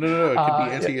 ding. Oh, no. It could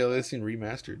be anti-aliasing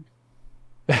remastered.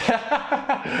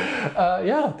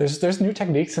 There's new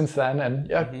techniques since then,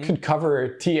 and could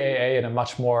cover TAA in a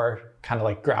much more kind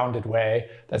of grounded way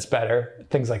that's better,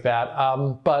 things like that.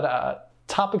 But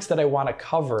topics that I want to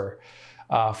cover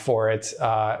for it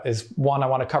is one, I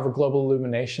want to cover global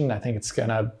illumination. I think it's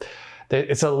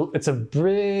a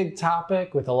big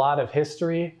topic with a lot of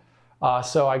history.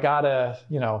 So I gotta,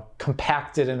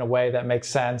 compact it in a way that makes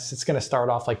sense. It's gonna start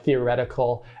off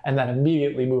theoretical and then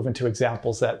immediately move into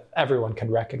examples that everyone can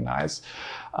recognize.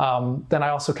 Then I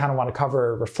also kind of want to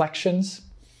cover reflections,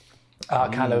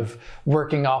 kind of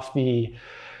working off the,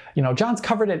 John's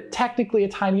covered it technically a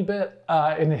tiny bit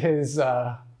in his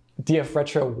DF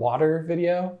Retro Water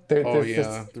video.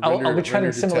 I'll be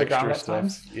treading similar ground at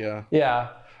times. Yeah.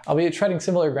 I'll be treading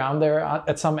similar ground there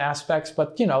at some aspects,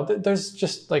 but there's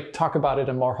just talk about it in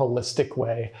a more holistic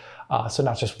way. So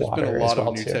not just water. There's been a lot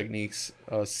of new too. techniques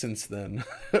since then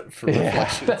for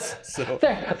reflections.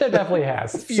 There definitely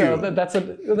has. So that's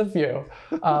the few.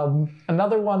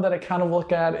 Another one that I kind of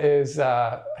look at is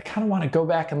I kind of want to go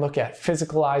back and look at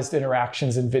physicalized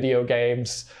interactions in video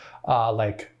games,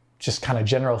 just kind of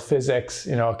general physics.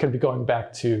 It could be going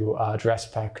back to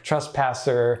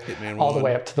Trespasser, Hitman all 1. the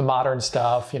way up to the modern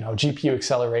stuff, GPU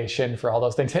acceleration for all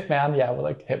those things. Hitman,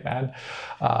 Hitman.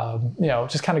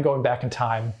 Just kind of going back in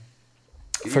time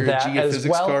for that as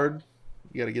well. Card.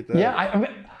 You got to get that. Yeah,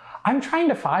 I'm trying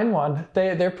to find one.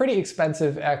 They're pretty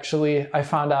expensive, actually. I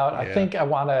found out. I think I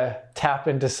want to tap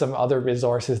into some other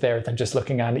resources there than just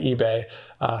looking on eBay,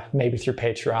 maybe through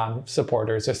Patreon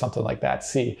supporters or something like that.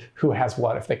 See who has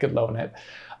what, if they could loan it.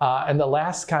 And the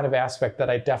last kind of aspect that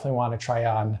I definitely want to try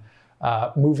on,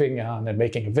 moving on and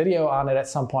making a video on it at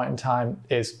some point in time,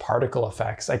 is particle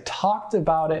effects. I talked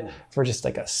about it for just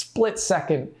a split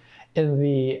second in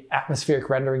the atmospheric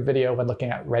rendering video when looking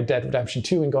at Red Dead Redemption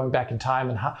 2 and going back in time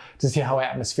and to see how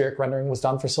atmospheric rendering was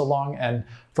done for so long. And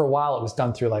for a while it was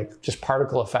done through like just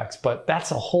particle effects, but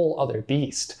that's a whole other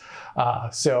beast.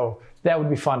 So that would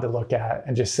be fun to look at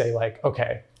and just say like,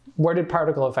 okay, where did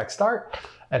particle effects start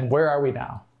and where are we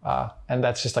now? And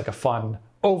that's just like a fun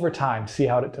over time, see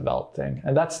how it developed thing.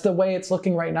 And that's the way it's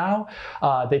looking right now.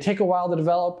 They take a while to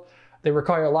develop. They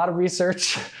require a lot of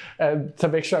research to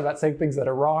make sure I'm not saying things that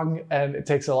are wrong. And it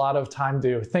takes a lot of time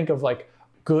to think of like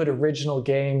good original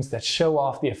games that show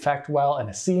off the effect well and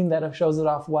a scene that shows it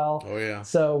off well. Oh yeah.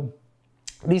 So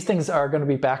these things are going to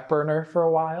be back burner for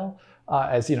a while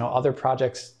as, other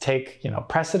projects take,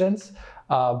 precedence.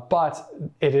 But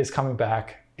it is coming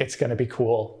back. It's going to be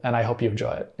cool. And I hope you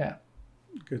enjoy it. Yeah.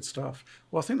 Good stuff.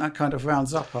 Well, I think that kind of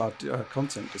rounds up our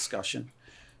content discussion.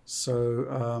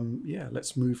 So,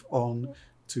 let's move on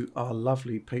to our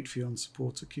lovely Patreon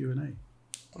supporter Q&A.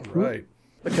 All right.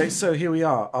 Okay, so here we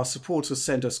are. Our supporters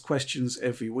send us questions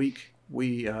every week.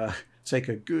 We take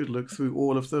a good look through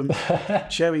all of them,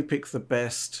 cherry pick the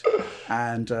best,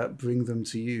 and bring them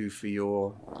to you for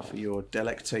your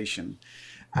delectation.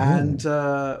 And,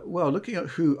 looking at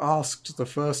who asked the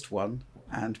first one,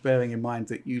 and bearing in mind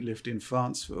that you lived in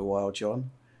France for a while,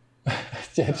 John,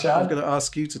 yeah, John? I'm going to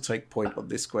ask you to take point on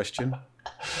this question.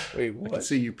 Wait, what? I can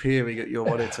see you peering at your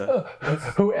monitor.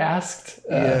 Who asked?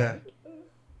 Yeah.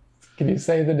 Can you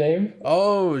say the name?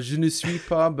 Oh, je ne suis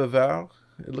pas bavard.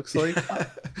 It looks like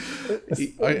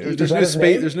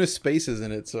there's no spaces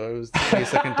in it, so it was taking a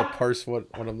second to parse what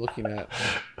I'm looking at.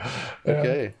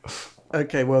 Okay.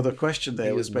 Okay, well, the question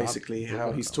there was basically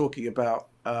how he's talking about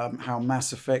how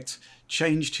Mass Effect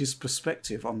changed his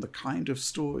perspective on the kind of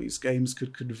stories games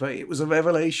could convey. It was a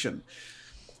revelation.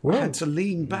 I had to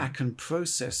lean back and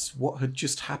process what had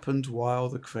just happened while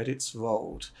the credits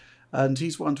rolled. And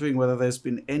he's wondering whether there's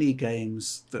been any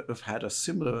games that have had a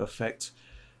similar effect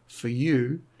for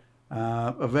you,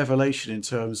 a revelation in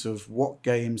terms of what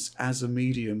games as a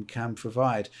medium can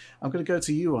provide. I'm going to go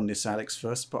to you on this, Alex,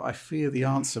 first, but I fear the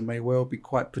answer may well be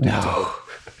quite predictable.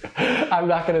 No. I'm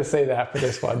not going to say that for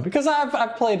this one because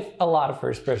I've played a lot of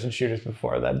first-person shooters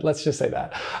before then. Let's just say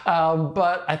that.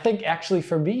 But I think actually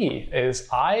for me is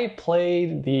I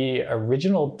played the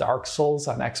original Dark Souls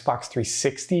on Xbox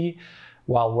 360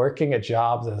 while working a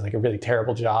job that was like a really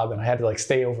terrible job, and I had to like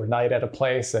stay overnight at a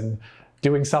place and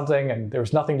doing something, and there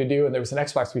was nothing to do, and there was an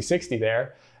Xbox 360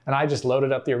 there, and I just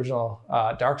loaded up the original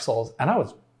Dark Souls, and I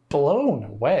was blown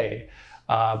away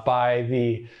by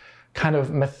the kind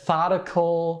of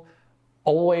methodical,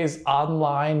 always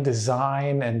online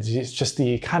design, and just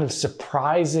the kind of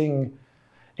surprising.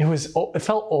 It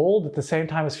felt old at the same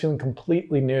time as feeling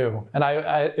completely new, and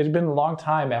it had been a long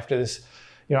time after this.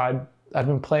 I'd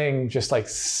been playing just like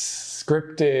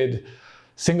scripted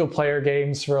single-player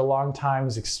games for a long time,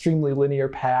 with extremely linear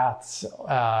paths,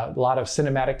 a lot of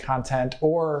cinematic content,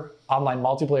 or online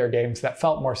multiplayer games that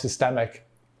felt more systemic.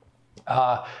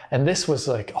 And this was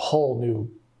like a whole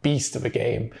new beast of a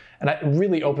game. And it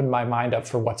really opened my mind up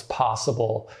for what's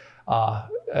possible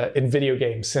in video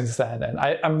games since then. And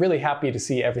I'm really happy to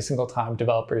see every single time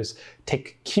developers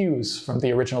take cues from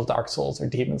the original Dark Souls or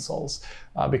Demon Souls,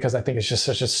 because I think it's just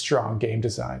such a strong game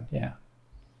design. Yeah.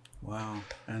 Wow.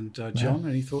 And John,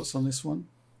 any thoughts on this one?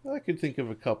 I could think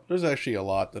of a couple. There's actually a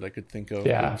lot that I could think of.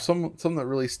 Yeah. Some that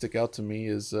really stick out to me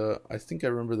is I think I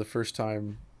remember the first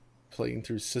time playing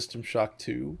through System Shock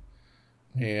 2,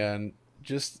 and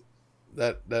just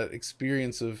that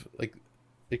experience of like,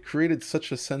 it created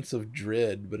such a sense of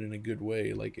dread, but in a good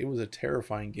way. Like, it was a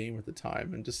terrifying game at the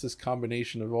time, and just this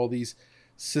combination of all these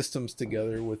systems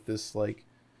together with this like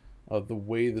the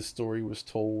way the story was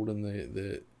told and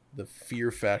the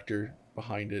fear factor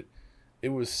behind it. It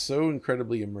was so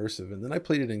incredibly immersive. And then I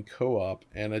played it in co-op,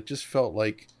 and it just felt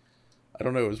like, I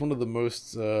don't know, it was one of the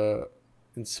most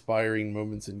inspiring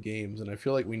moments in games. And I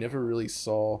feel like we never really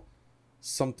saw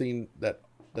something that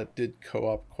did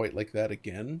co-op quite like that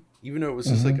again, even though it was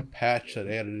just like a patch that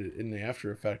added it in the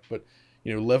After Effect. But,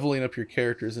 leveling up your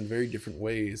characters in very different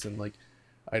ways. And like,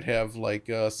 I'd have like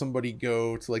somebody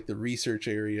go to like the research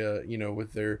area,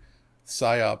 with their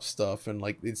psyop stuff, and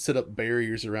like they'd set up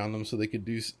barriers around them so they could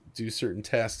do certain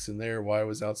tasks in there while I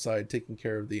was outside taking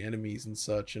care of the enemies and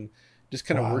such, and just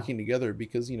kind of working together,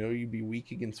 because you'd be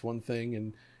weak against one thing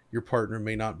and your partner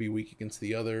may not be weak against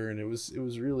the other, and it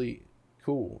was really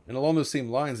cool. And along those same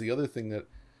lines, the other thing that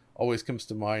always comes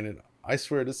to mind, and I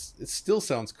swear it still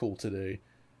sounds cool today,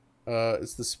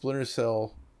 it's the Splinter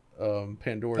Cell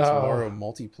Pandora Tomorrow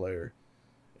multiplayer.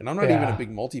 And I'm not even a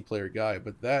big multiplayer guy,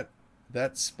 but that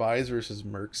that spies versus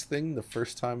mercs thing, the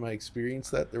first time I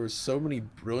experienced that, there was so many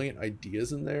brilliant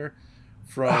ideas in there,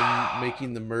 from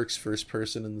making the mercs first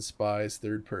person and the spies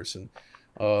third person.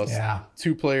 Yeah.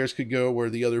 Two players could go where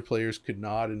the other players could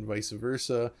not, and vice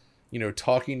versa. You know,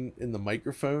 talking in the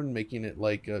microphone, making it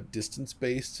like distance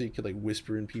based, so you could like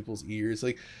whisper in people's ears.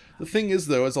 Like, the thing is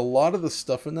though, is a lot of the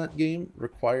stuff in that game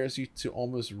requires you to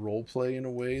almost role play in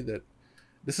a way that,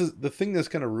 this is the thing that's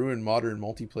kind of ruined modern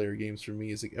multiplayer games for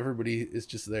me, is like everybody is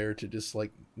just there to just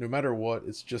like, no matter what,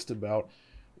 it's just about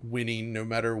winning no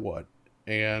matter what.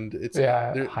 And it's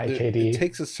high KD. It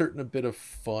takes a certain bit of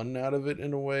fun out of it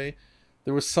in a way.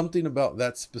 There was something about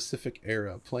that specific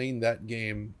era, playing that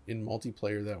game in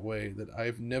multiplayer that way, that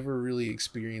I've never really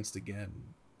experienced again.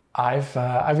 I've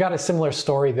got a similar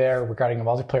story there regarding a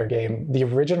multiplayer game. The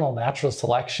original Natural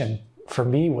Selection for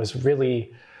me was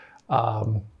really,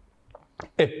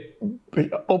 it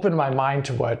opened my mind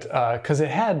to what, because it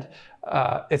had,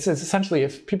 it's essentially,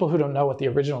 if people who don't know what the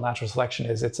original Natural Selection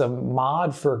is, it's a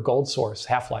mod for Gold Source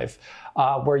Half-Life,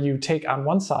 where you take on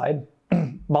one side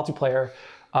multiplayer,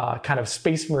 kind of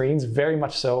Space Marines, very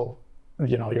much so,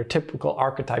 you know, your typical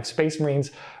archetype Space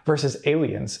Marines versus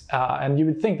aliens. And you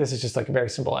would think this is just like a very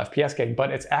simple FPS game,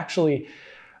 but it's actually,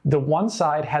 the one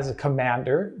side has a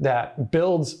commander that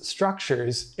builds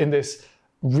structures in this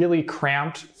really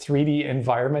cramped 3D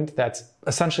environment that's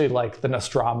essentially like the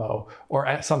Nostromo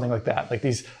or something like that, like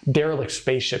these derelict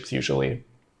spaceships usually.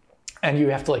 And you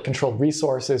have to like control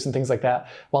resources and things like that.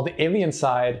 While the alien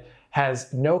side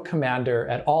has no commander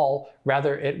at all.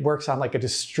 Rather, it works on like a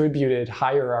distributed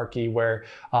hierarchy where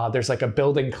there's like a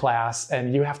building class,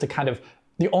 and you have to kind of,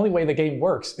 the only way the game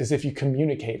works is if you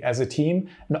communicate as a team,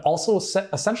 and also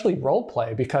essentially role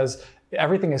play, because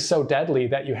everything is so deadly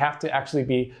that you have to actually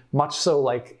be much so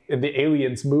like in the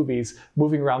Aliens movies,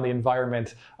 moving around the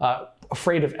environment,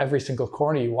 afraid of every single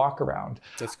corner you walk around.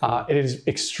 That's cool. It is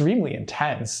extremely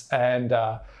intense, and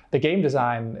the game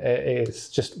design is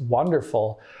just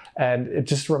wonderful. And it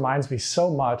just reminds me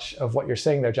so much of what you're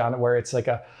saying there, John, where it's like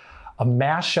a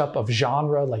mashup of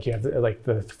genre, like you have like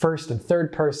the first and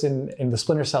third person in the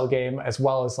Splinter Cell game, as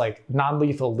well as like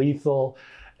non-lethal, lethal.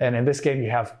 And in this game, you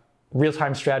have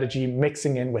real-time strategy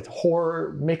mixing in with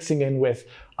horror, mixing in with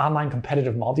online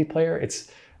competitive multiplayer.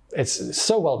 It's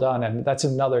so well done, and that's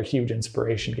another huge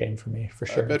inspiration game for me, for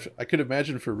sure. I could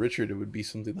imagine for Richard it would be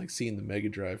something like seeing the Mega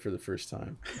Drive for the first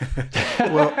time.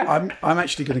 Well, I'm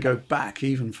actually going to go back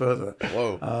even further.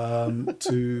 Whoa.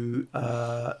 To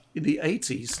in the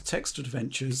 80s, text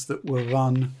adventures that were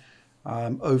run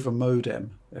over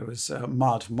modem. There was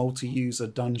MUD, Multi-User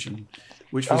Dungeon,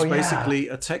 which was basically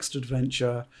a text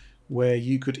adventure where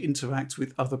you could interact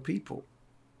with other people.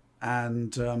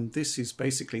 And this is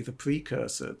basically the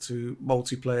precursor to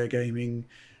multiplayer gaming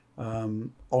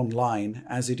online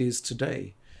as it is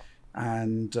today.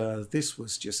 And this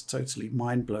was just totally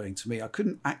mind-blowing to me. I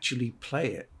couldn't actually play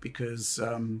it because,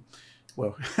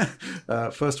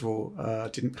 first of all, I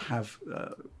didn't have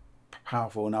a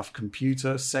powerful enough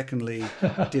computer. Secondly,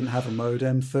 I didn't have a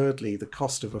modem. Thirdly, the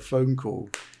cost of a phone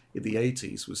call in the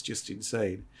 80s was just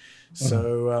insane.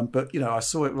 So, but, you know, I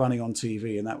saw it running on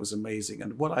TV, and that was amazing.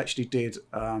 And what I actually did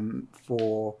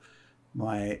for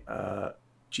my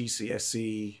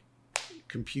GCSE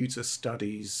computer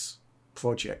studies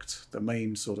project, the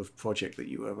main sort of project that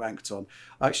you were ranked on,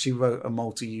 I actually wrote a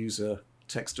multi-user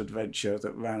text adventure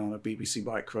that ran on a BBC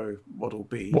Micro Model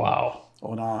B. Wow.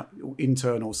 On our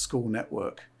internal school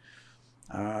network,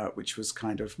 which was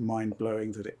kind of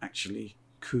mind-blowing that it actually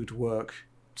could work.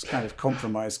 It's kind of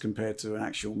compromised compared to an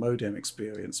actual modem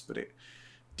experience, but it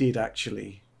did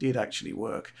actually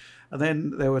work. And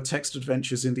then there were text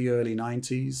adventures in the early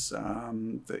 90s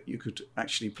that you could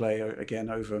actually play again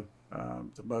over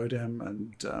the modem,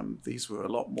 and these were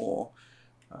a lot more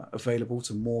available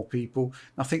to more people.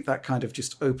 I think that kind of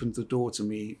just opened the door to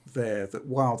me there, that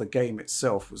while the game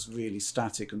itself was really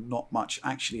static and not much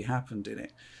actually happened in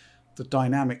it, the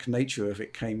dynamic nature of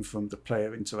it came from the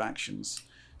player interactions.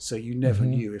 So you never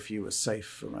knew if you were safe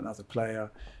from another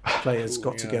player. Players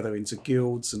got together into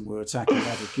guilds and were attacking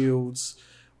other guilds.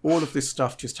 All of this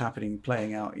stuff just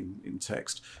playing out in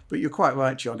text. But you're quite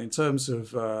right, John, in terms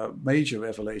of major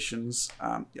revelations.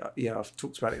 I've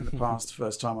talked about it in the past. The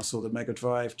first time I saw the Mega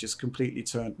Drive just completely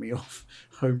turned me off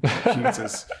home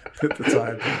computers at the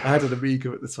time. I had an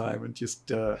Amiga at the time, and just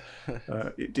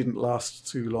it didn't last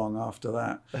too long after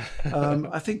that.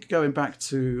 I think going back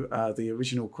to the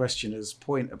original questioner's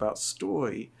point about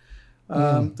story,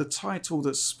 the title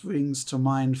that springs to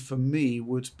mind for me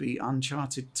would be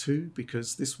Uncharted 2,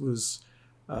 because this was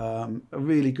a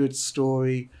really good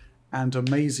story, and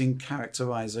amazing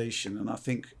characterization. And I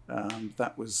think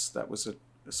that was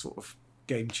a sort of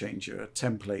game changer, a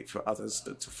template for others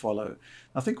to follow.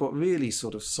 I think what really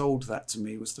sort of sold that to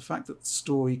me was the fact that the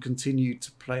story continued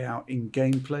to play out in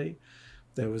gameplay.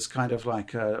 There was kind of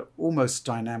like a almost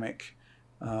dynamic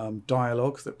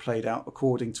dialogue that played out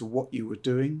according to what you were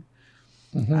doing.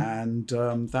 Mm-hmm. And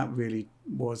that really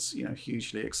was,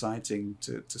 hugely exciting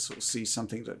to sort of see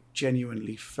something that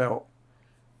genuinely felt,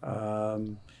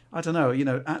 I don't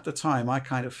know, at the time I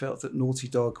kind of felt that Naughty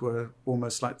Dog were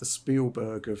almost like the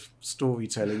Spielberg of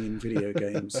storytelling in video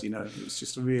games. It was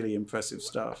just really impressive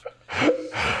stuff.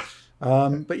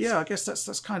 But yeah, I guess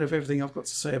that's kind of everything I've got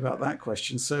to say about that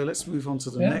question. So let's move on to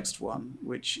the next one,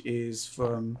 which is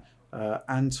from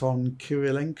Anton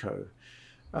Kirilenko.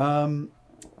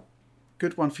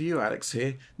 Good one for you, Alex.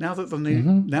 Here, now that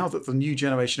the new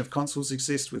generation of consoles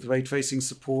exist with ray tracing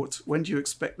support, when do you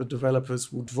expect the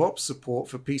developers will drop support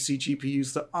for PC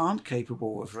GPUs that aren't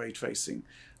capable of ray tracing,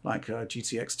 like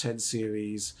GTX 10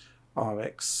 series,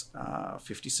 RX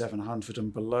 5700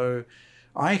 and below?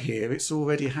 I hear it's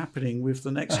already happening with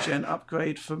the next gen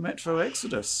upgrade for Metro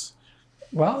Exodus.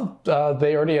 Well,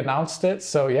 they already announced it,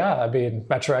 so yeah. I mean,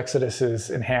 Metro Exodus's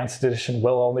enhanced edition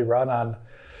will only run on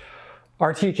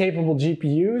RT-capable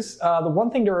GPUs. The one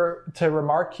thing to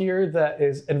remark here that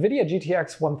is NVIDIA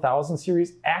GTX 1000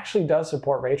 series actually does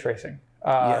support ray tracing.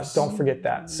 Yes. Don't forget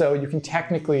that. So you can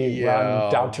technically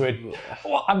run down to it.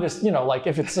 Well, I'm just, like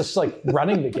if it's just like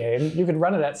running the game, you could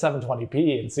run it at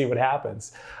 720p and see what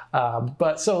happens.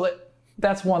 But so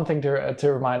that's one thing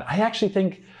to remind. I actually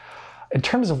think in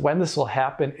terms of when this will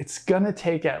happen, it's going to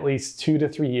take at least 2 to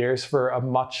 3 years for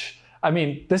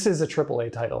this is a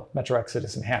AAA title. Metro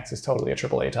Exodus Enhanced is totally a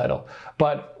AAA title.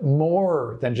 But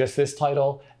more than just this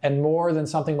title, and more than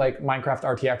something like Minecraft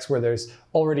RTX, where there's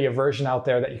already a version out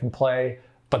there that you can play,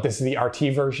 but this is the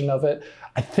RT version of it,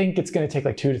 I think it's going to take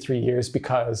like 2 to 3 years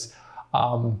because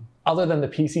other than the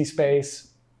PC space,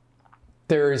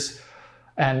 the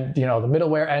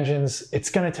middleware engines,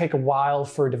 it's going to take a while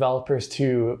for developers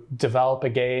to develop a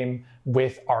game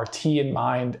with RT in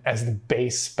mind as the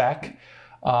base spec.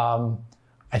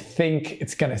 I think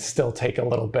it's going to still take a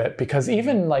little bit because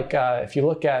even like if you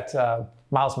look at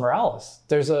Miles Morales,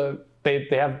 they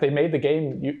made the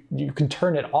game you can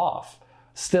turn it off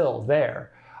still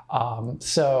there.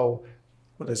 There's a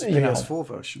PS4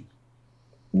 version.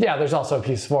 Yeah, there's also a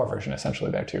PS4 version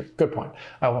essentially there too. Good point.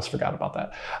 I almost forgot about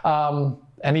that.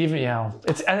 And even I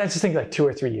just think like 2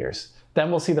 or 3 years.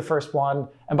 Then we'll see the first one,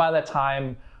 and by that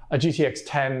time, a GTX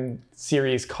 10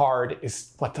 series card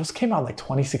is those came out like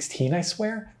 2016, I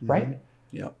swear, right?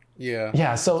 Mm-hmm. Yep. Yeah.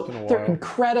 Yeah. So they're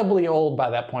incredibly old by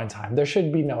that point in time. There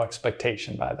should be no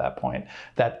expectation by that point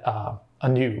that a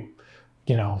new,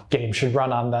 game should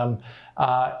run on them.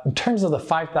 In terms of the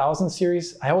 5000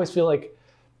 series, I always feel like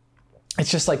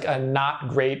it's just like a not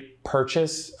great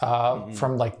purchase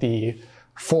from like the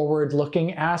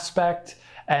forward-looking aspect,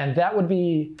 and that would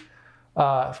be.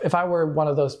 If I were one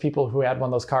of those people who had one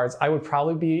of those cards, I would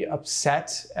probably be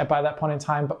upset by that point in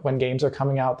time. But when games are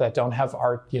coming out that don't have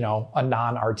a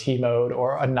non-RT mode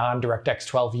or a non-DirectX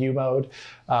 12U mode,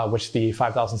 which the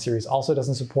 5000 series also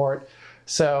doesn't support.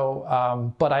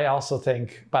 So, but I also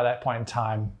think by that point in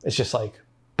time, it's just like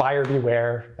buyer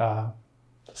beware.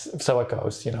 So it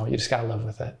goes. You just gotta live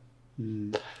with it.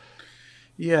 Mm.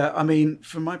 Yeah, I mean,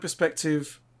 from my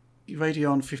perspective,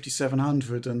 Radeon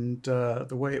 5700 and the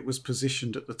way it was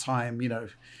positioned at the time, it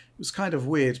was kind of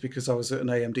weird because I was at an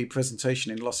AMD presentation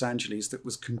in Los Angeles that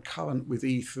was concurrent with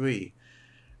E3,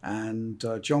 and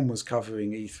John was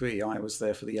covering E3. I was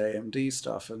there for the AMD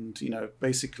stuff, and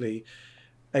basically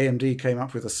AMD came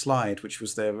up with a slide which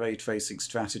was their ray tracing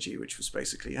strategy, which was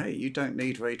basically, hey, you don't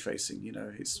need ray tracing,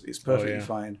 it's perfectly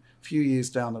fine. A few years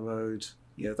down the road,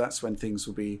 that's when things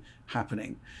will be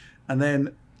happening. And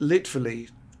then literally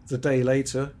the day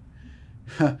later,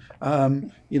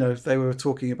 they were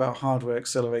talking about hardware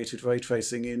accelerated ray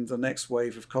tracing in the next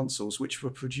wave of consoles, which were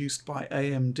produced by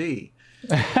AMD.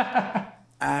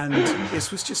 And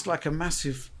this was just like a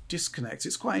massive disconnect.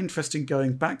 It's quite interesting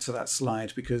going back to that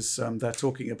slide because they're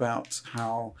talking about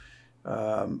how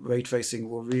ray tracing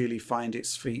will really find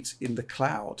its feet in the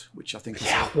cloud, which I think is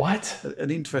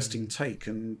an interesting take,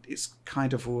 and it's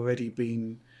kind of already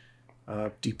been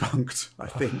debunked, I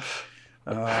think.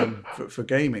 For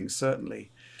gaming,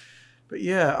 certainly. But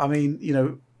yeah, I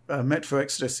mean, Metro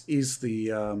Exodus is the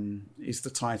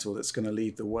title that's going to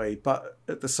lead the way. But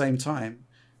at the same time,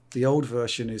 the old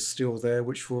version is still there,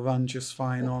 which will run just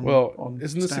fine on. Well,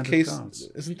 isn't this the case? Cards.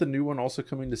 Isn't the new one also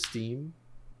coming to Steam?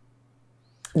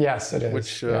 Yes, it is.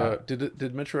 Which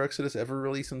did Metro Exodus ever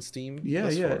release on Steam? Yeah,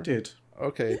 it did.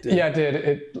 Okay, it did. Yeah, it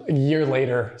did. A year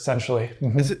later, essentially.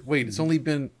 Is it? Wait, it's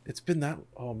been that.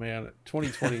 Oh man,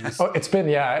 2020. It's been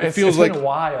it's feels been like a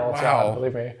while. wow. John,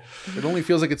 believe me. It only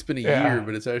feels like it's been a year,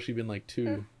 but it's actually been like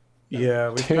 2. Yeah,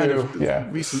 we've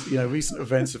recent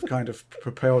events have kind of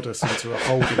propelled us into a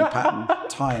holding pattern.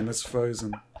 Time has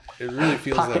frozen. It really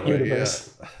feels Pocket that way.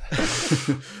 universe.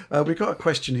 Yeah. We've got a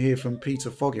question here from Peter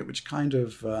Foggett, which kind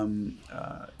of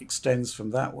extends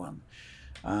from that one.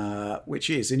 Which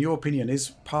is, in your opinion,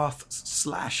 is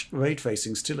path/ray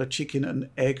tracing still a chicken and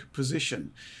egg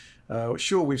position?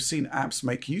 Sure, we've seen apps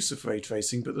make use of ray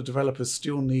tracing, but the developers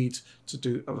still need to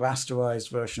do a rasterized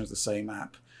version of the same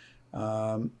app.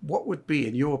 What would be,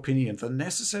 in your opinion, the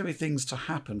necessary things to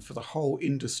happen for the whole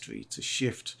industry to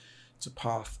shift to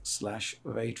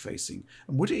path/ray tracing?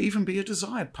 And would it even be a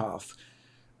desired path?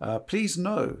 Please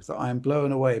know that I am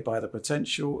blown away by the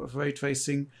potential of ray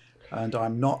tracing, and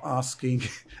I'm not asking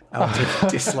out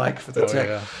of dislike for the tech.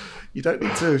 Yeah. You don't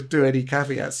need to do any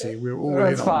caveats here. We're all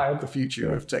in on the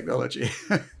future of technology.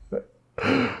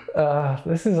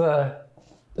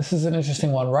 This is an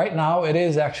interesting one. Right now, it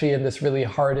is actually in this really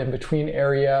hard in-between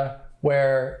area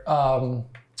where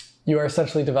you are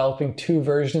essentially developing 2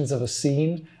 versions of a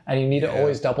scene, and you need to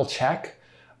always double check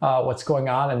what's going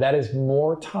on, and that is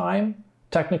more time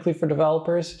technically for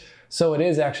developers. So it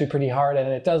is actually pretty hard, and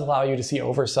it does allow you to see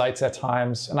oversights at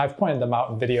times. And I've pointed them out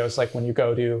in videos, like when you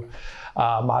go to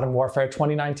Modern Warfare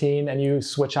 2019 and you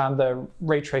switch on the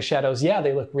ray trace shadows. Yeah,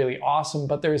 they look really awesome,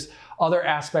 but there's other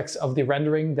aspects of the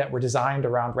rendering that were designed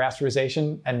around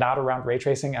rasterization and not around ray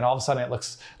tracing. And all of a sudden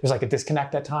there's like a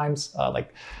disconnect at times.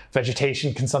 Like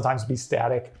vegetation can sometimes be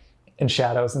static in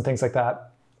shadows and things like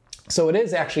that. So it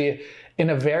is actually in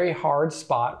a very hard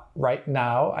spot right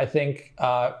now. I think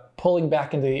pulling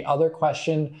back into the other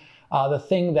question, the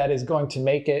thing that is going to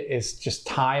make it is just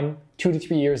time, 2 to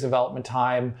 3 years development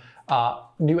time,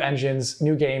 new engines,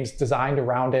 new games designed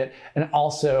around it, and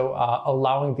also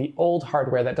allowing the old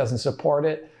hardware that doesn't support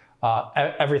it,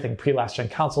 everything pre-last gen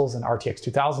consoles and RTX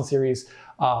 2000 series,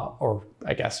 or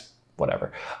I guess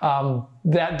whatever,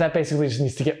 that basically just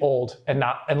needs to get old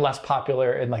and less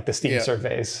popular in like the Steam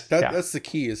surveys. That's the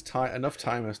key, is time. Enough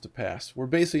time has to pass. We're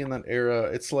basically in that era.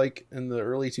 It's like in the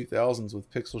early 2000s with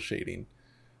pixel shading.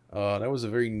 That was a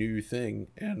very new thing,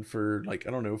 and for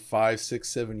 5, 6,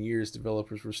 7 years,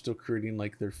 developers were still creating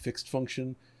like their fixed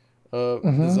function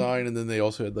design, and then they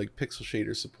also had like pixel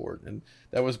shader support, and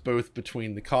that was both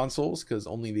between the consoles, because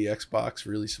only the Xbox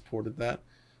really supported that,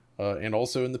 and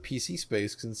also in the PC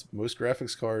space, since most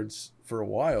graphics cards for a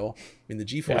while, the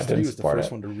GeForce 3 was the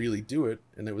first one to really do it,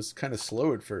 and it was kind of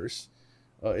slow at first.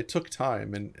 It took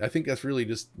time, and I think that's really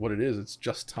just what it is. It's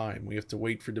just time. We have to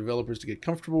wait for developers to get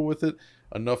comfortable with it.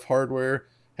 Enough hardware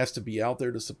has to be out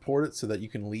there to support it so that you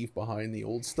can leave behind the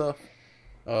old stuff.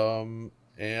 And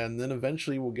then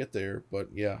eventually we'll get there. But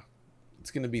yeah, it's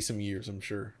going to be some years, I'm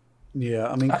sure.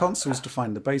 Yeah, consoles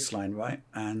define the baseline, right?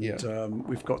 And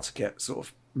we've got to get sort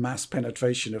of mass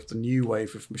penetration of the new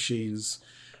wave of machines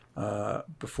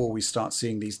before we start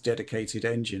seeing these dedicated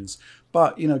engines.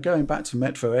 But, going back to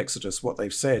Metro Exodus, what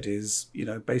they've said is,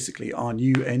 basically our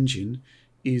new engine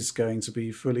is going to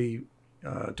be fully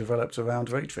developed around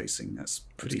ray tracing. That's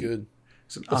good.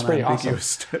 It's an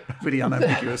unambiguous, pretty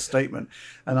unambiguous statement.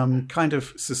 And I'm kind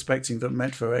of suspecting that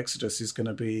Metro Exodus is going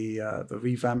to be, the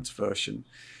revamped version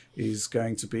is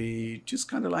going to be just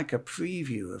kind of like a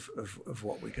preview of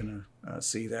what we're going to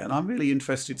see there. And I'm really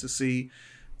interested to see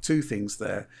 2 things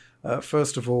there.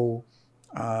 First of all,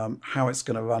 how it's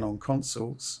going to run on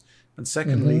consoles, and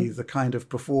secondly, the kind of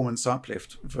performance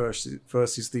uplift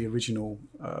versus the original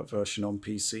version on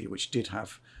PC, which did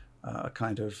have a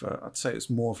kind of, I'd say it's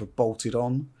more of a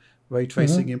bolted-on ray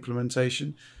tracing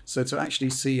implementation. So to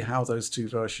actually see how those 2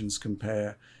 versions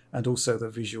compare, and also the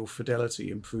visual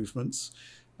fidelity improvements,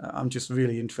 I'm just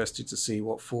really interested to see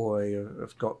what 4A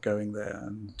have got going there.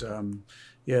 And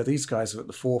these guys are at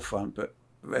the forefront, but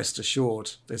rest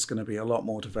assured, there's going to be a lot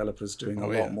more developers doing a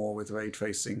lot more with ray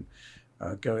tracing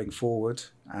going forward.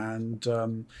 And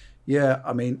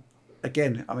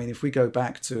if we go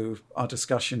back to our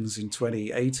discussions in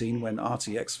 2018 when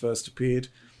RTX first appeared,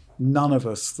 none of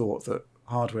us thought that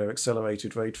hardware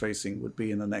accelerated ray tracing would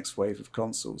be in the next wave of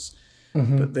consoles.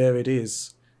 But there it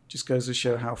is. Just goes to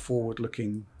show how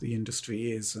forward-looking the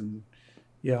industry is, and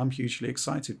I'm hugely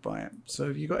excited by it. So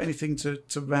have you got anything to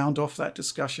round off that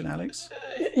discussion, Alex?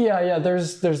 Yeah.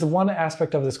 There's the one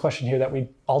aspect of this question here that we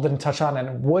all didn't touch on,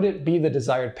 and would it be the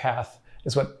desired path,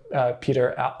 is what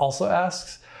Peter also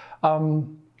asks.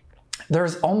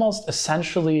 There's almost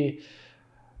essentially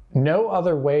no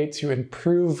other way to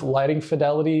improve lighting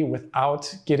fidelity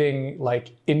without getting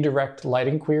like indirect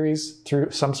lighting queries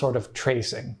through some sort of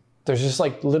tracing. There's just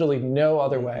like literally no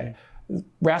other way.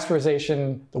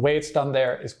 Rasterization, the way it's done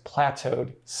there, is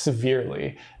plateaued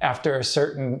severely after a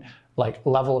certain like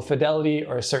level of fidelity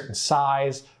or a certain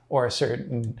size or a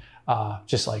certain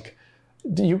just like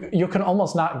you can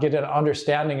almost not get an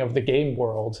understanding of the game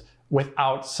world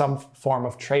without some form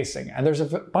of tracing. And there's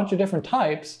a bunch of different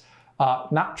types.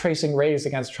 Not tracing rays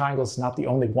against triangles is not the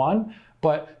only one,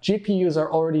 but GPUs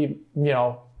are already,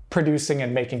 producing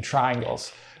and making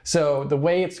triangles. So the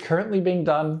way it's currently being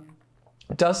done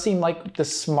does seem like the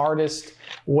smartest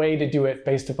way to do it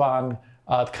based upon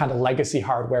the kind of legacy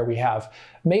hardware we have.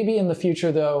 Maybe in the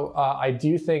future, though, I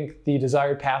do think the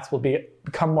desired paths will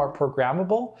become more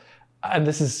programmable. And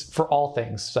this is for all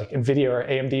things like NVIDIA or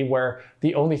AMD, where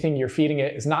the only thing you're feeding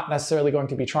it is not necessarily going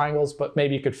to be triangles, but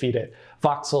maybe you could feed it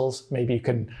voxels, maybe you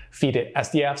can feed it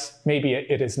SDFs, maybe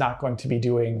it is not going to be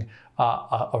doing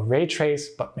a ray trace,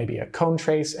 but maybe a cone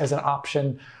trace as an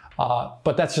option.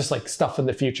 But that's just like stuff in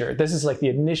the future. This is like the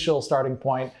initial starting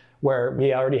point where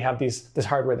we already have this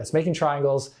hardware that's making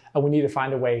triangles, and we need to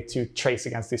find a way to trace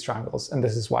against these triangles. And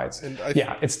this is why it's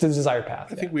the desired path.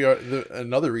 I think we are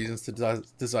another reason it's the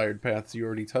desired path you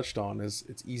already touched on is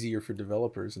it's easier for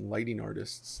developers and lighting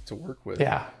artists to work with.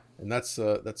 Yeah, and that's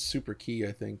super key.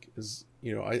 I think is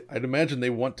I'd imagine they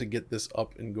want to get this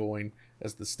up and going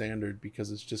as the standard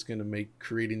because it's just going to make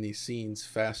creating these scenes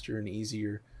faster and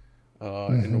easier,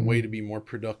 in a way to be more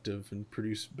productive and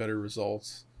produce better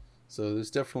results. So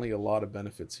there's definitely a lot of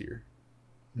benefits here.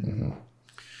 Mm-hmm.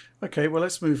 Okay, well,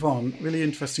 let's move on. Really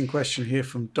interesting question here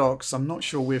from Docs. I'm not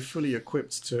sure we're fully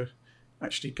equipped to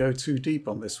actually go too deep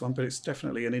on this one, but it's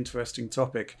definitely an interesting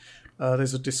topic.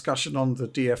 There's a discussion on the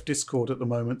DF Discord at the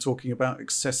moment talking about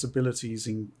accessibility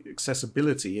in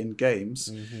games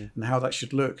and how that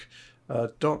should look.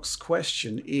 Doc's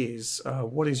question is,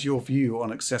 what is your view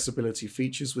on accessibility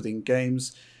features within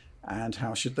games and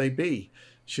how should they be?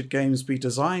 Should games be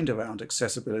designed around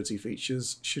accessibility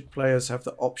features? Should players have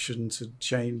the option to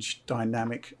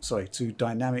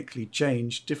dynamically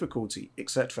change difficulty,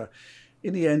 etc.?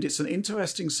 In the end, it's an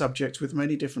interesting subject with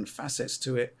many different facets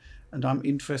to it, and I'm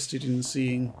interested in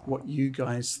seeing what you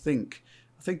guys think.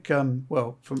 I think,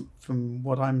 from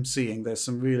what I'm seeing, there's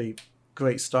some really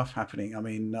great stuff happening. I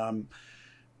mean,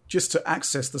 just to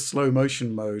access the slow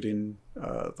motion mode in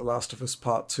The Last of Us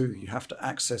Part 2, you have to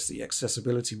access the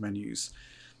accessibility menus.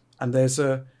 And there's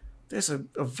a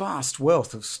vast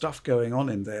wealth of stuff going on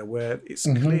in there where it's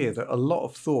clear that a lot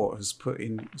of thought has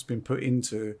been put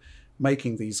into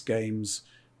making these games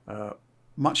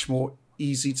much more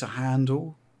easy to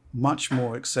handle, much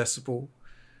more accessible,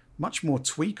 much more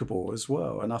tweakable as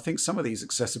well. And I think some of these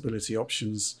accessibility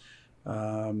options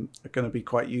are going to be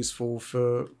quite useful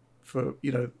for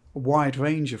a wide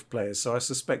range of players. So I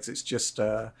suspect it's just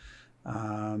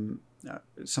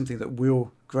something that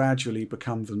will gradually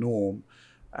become the norm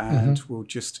and will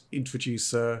just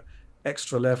introduce a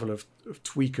extra level of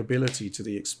tweakability to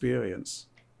the experience.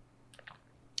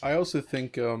 I also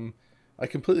think I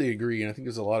completely agree, and I think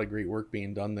there's a lot of great work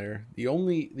being done there. The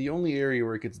only area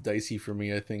where it gets dicey for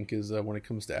me, I think, is when it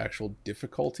comes to actual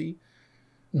difficulty,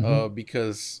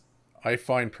 because I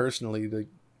find personally that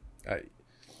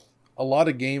a lot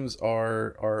of games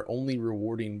are only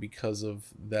rewarding because of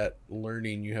that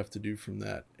learning you have to do from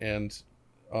that, and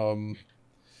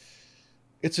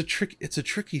it's a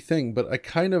tricky thing. But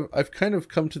I've kind of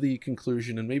come to the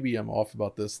conclusion, and maybe I'm off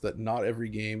about this, that not every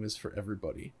game is for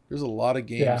everybody. There's a lot of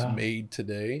games made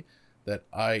today that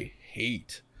I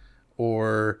hate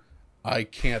or I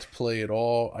can't play at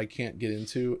all, I can't get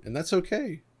into, and that's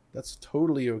okay. That's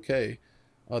totally okay.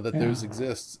 That those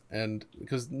exist, and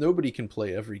because nobody can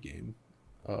play every game,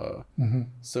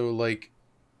 so like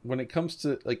when it comes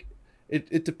to like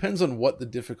it depends on what the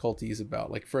difficulty is about.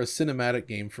 Like for a cinematic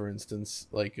game, for instance,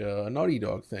 like a Naughty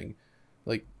Dog thing,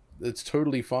 like it's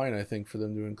totally fine, I think, for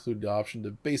them to include the option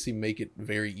to basically make it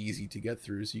very easy to get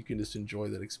through, so you can just enjoy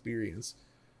that experience.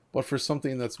 But for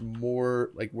something that's more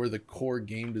like where the core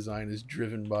game design is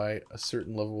driven by a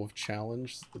certain level of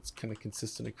challenge that's kind of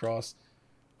consistent across,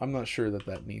 I'm not sure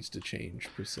that needs to change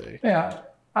per se. Yeah,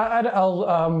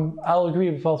 I'll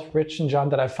agree with both Rich and John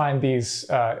that I find these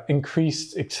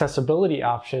increased accessibility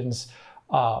options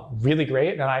really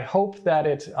great, and I hope that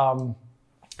it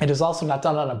is also not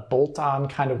done on a bolt-on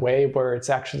kind of way where it's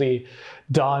actually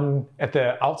done at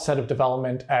the outset of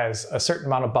development as a certain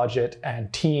amount of budget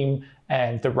and team,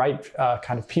 and the right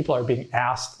kind of people are being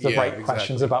asked the right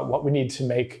questions about what we need to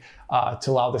make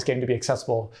to allow this game to be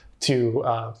accessible to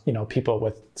people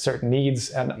with certain needs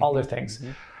and other things.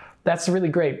 That's really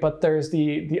great. But there's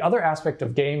the other aspect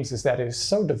of games is that it is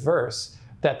so diverse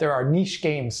that there are niche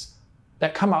games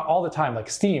that come out all the time, like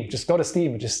Steam. Just go to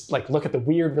Steam and just like look at the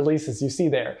weird releases you see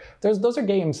there. Those are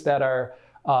games that are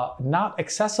not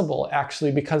accessible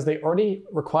actually because they already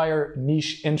require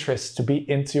niche interests to be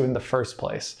into in the first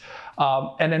place.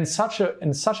 And in such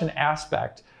an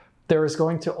aspect, there is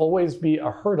going to always be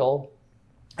a hurdle,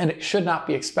 and it should not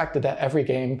be expected that every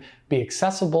game be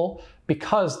accessible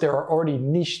because there are already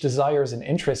niche desires and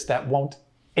interests that won't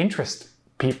interest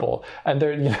people, and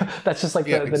that's just like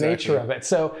the nature of it.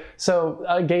 So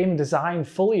a game designed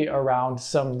fully around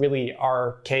some really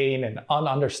arcane and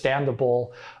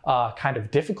ununderstandable kind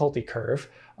of difficulty curve,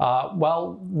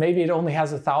 well, maybe it only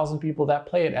has 1,000 people that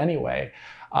play it anyway.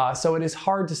 So it is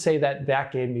hard to say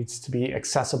that game needs to be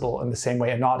accessible in the same way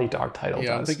a Naughty Dog title does.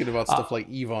 I'm thinking about stuff like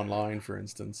EVE Online, for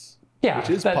instance, which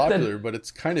is popular, but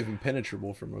it's kind of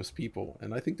impenetrable for most people,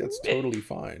 and I think that's totally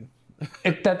fine.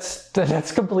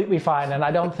 That's completely fine, and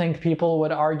I don't think people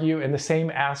would argue in the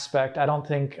same aspect. I don't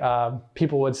think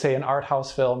people would say an art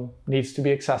house film needs to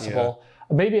be accessible.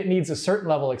 Yeah. Maybe it needs a certain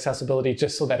level of accessibility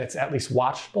just so that it's at least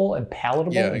watchable and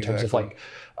palatable in terms of like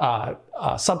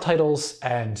subtitles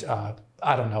and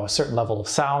I don't know, a certain level of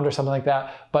sound or something like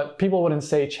that. But people wouldn't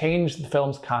say change the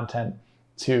film's content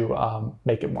to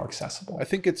make it more accessible. I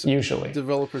think it's usually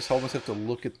developers almost have to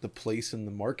look at the place in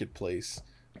the marketplace.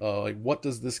 Like, what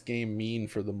does this game mean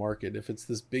for the market? If it's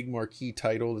this big marquee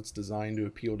title that's designed to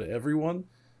appeal to everyone,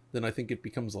 then I think it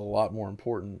becomes a lot more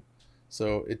important.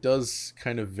 So it does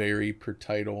kind of vary per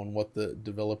title and what the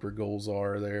developer goals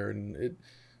are there.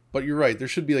 But you're right, there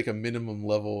should be like a minimum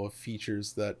level of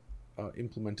features that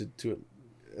implemented to it,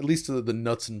 at least to the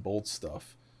nuts and bolts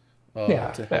stuff,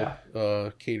 to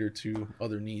help cater to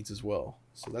other needs as well.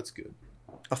 So that's good.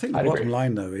 I think the bottom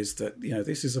line, though, is that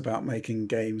this is about making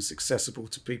games accessible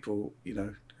to people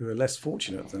who are less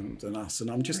fortunate than us. And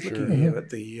I'm just looking here at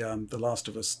the Last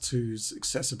of Us 2's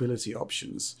accessibility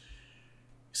options.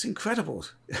 It's incredible.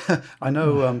 I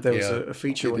know there was a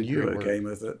feature on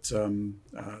Eurogamer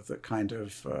that kind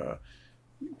of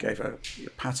gave a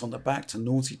pat on the back to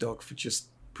Naughty Dog for just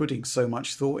putting so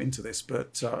much thought into this,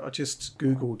 but I just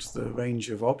Googled the range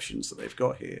of options that they've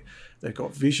got here. They've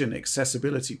got vision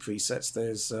accessibility presets.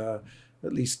 There's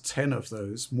at least 10 of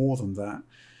those, more than that.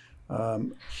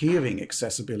 Hearing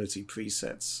accessibility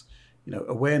presets,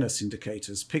 awareness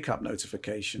indicators, pickup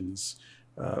notifications,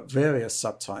 various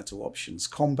subtitle options,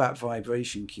 combat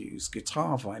vibration cues,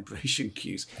 guitar vibration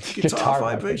cues, guitar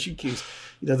vibration cues.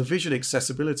 The vision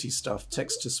accessibility stuff,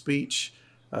 text to speech.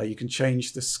 You can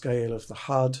change the scale of the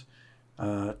HUD,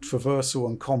 traversal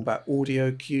and combat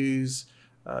audio cues,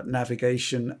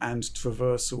 navigation and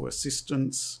traversal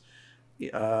assistance.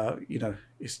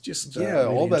 It's just really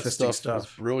all that stuff is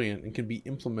brilliant and can be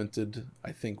implemented,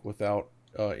 I think, without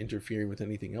interfering with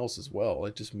anything else as well.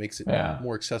 It just makes it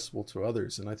more accessible to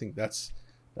others, and I think that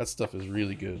stuff is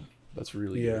really good. That's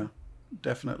really good.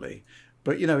 Definitely.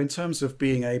 But in terms of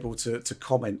being able to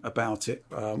comment about it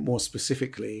more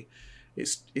specifically,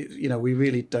 we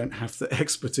really don't have the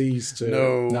expertise to.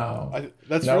 No.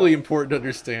 That's really important to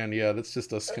understand. Yeah, that's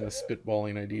just us kind of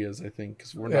spitballing ideas, I think,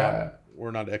 because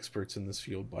we're not experts in this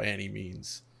field by any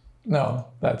means. No,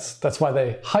 that's why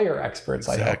they hire experts.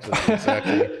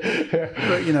 Exactly.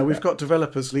 But we've got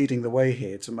developers leading the way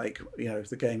here to make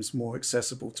the games more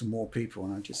accessible to more people,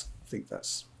 and I just think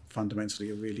that's fundamentally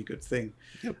a really good thing.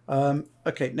 Yep.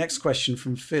 Okay, next question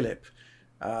from Philip.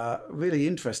 Really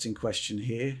interesting question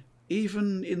here.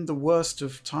 Even in the worst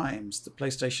of times, the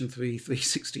PlayStation 3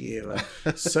 360 era,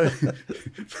 so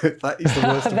that is the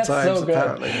worst of times, so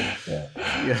apparently.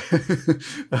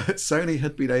 Sony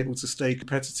had been able to stay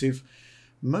competitive,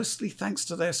 mostly thanks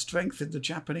to their strength in the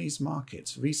Japanese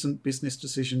market. Recent business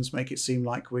decisions make it seem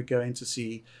like we're going to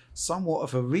see somewhat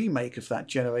of a remake of that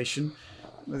generation.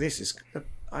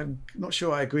 I'm not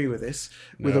sure I agree with this,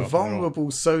 with a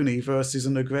vulnerable Sony versus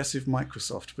an aggressive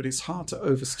Microsoft, but it's hard to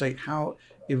overstate how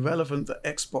irrelevant the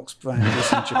Xbox brand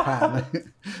is in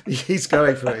Japan. He's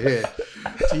going for it here.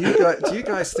 Do you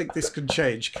guys think this can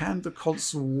change? Can the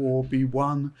console war be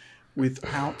won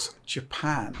without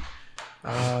Japan?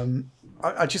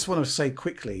 I just want to say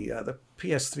quickly, the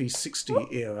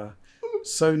PS360 era,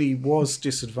 Sony was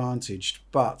disadvantaged,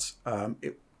 but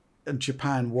and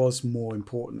Japan was more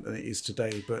important than it is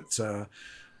today. But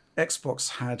Xbox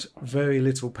had very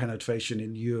little penetration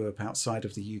in Europe outside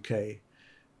of the UK.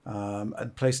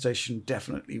 And PlayStation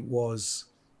definitely was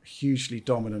a hugely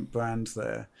dominant brand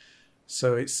there.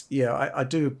 So it's I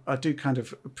do kind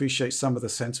of appreciate some of the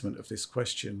sentiment of this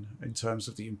question in terms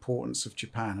of the importance of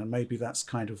Japan, and maybe that's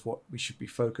kind of what we should be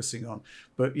focusing on.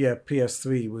 But yeah,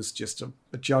 PS3 was just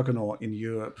a juggernaut in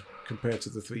Europe compared to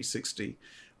the 360,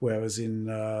 whereas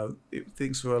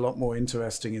things were a lot more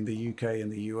interesting in the UK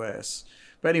and the US.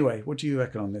 But anyway, what do you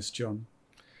reckon on this, John?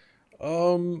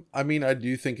 I mean, I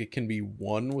do think it can be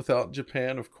won without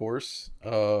Japan, of course,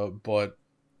 but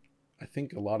I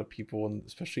think a lot of people,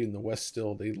 especially in the West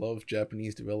still, they love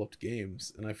Japanese developed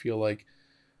games. And I feel like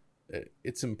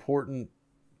it's important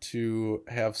to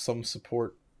have some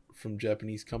support from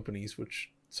Japanese companies,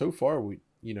 which so far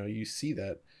you see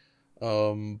that.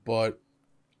 But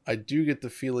I do get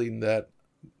the feeling that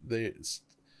there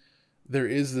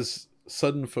is this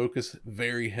sudden focus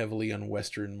very heavily on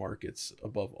Western markets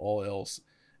above all else.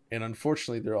 And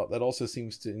unfortunately, that also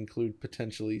seems to include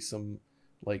potentially some,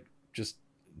 like, just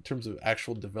in terms of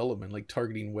actual development, like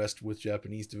targeting West with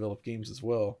Japanese developed games as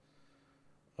well.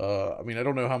 I mean, I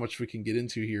don't know how much we can get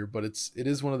into here, but it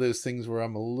is one of those things where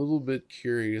I'm a little bit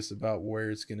curious about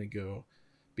where it's going to go,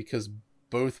 because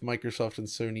both Microsoft and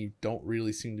Sony don't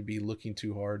really seem to be looking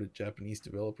too hard at Japanese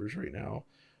developers right now,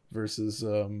 versus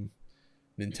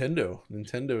Nintendo.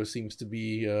 Nintendo seems to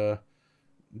be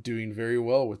doing very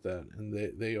well with that,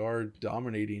 and they are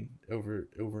dominating over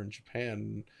in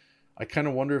Japan. I kind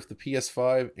of wonder if the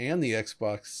PS5 and the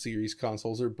Xbox Series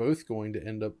consoles are both going to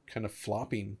end up kind of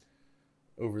flopping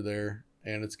over there,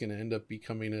 and it's going to end up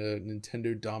becoming a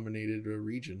Nintendo-dominated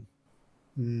region.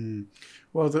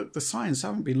 Well, the signs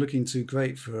haven't been looking too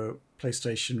great for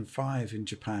PlayStation 5 in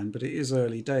Japan, but it is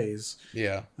early days.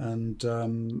 Yeah. And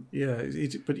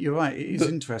but you're right, it is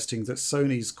interesting that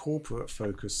Sony's corporate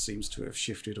focus seems to have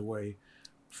shifted away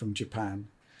from Japan.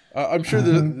 I'm sure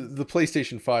the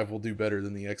PlayStation 5 will do better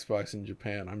than the Xbox in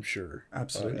Japan, I'm sure.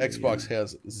 Absolutely. Xbox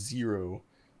has zero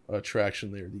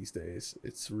traction there these days.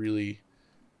 It's really,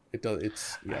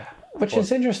 Which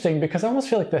is interesting, because I almost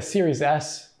feel like the Series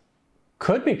S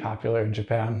could be popular in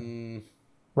Japan,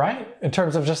 right? In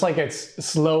terms of just like it's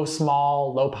slow,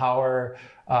 small, low power,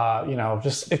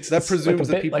 that presumes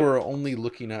that people are only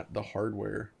looking at the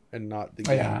hardware and not the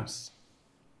games.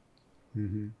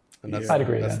 Mm-hmm. And that's, I'd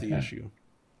agree that's then, the issue.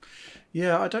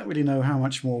 Yeah, I don't really know how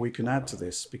much more we can add to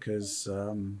this, because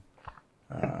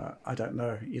I don't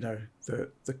know.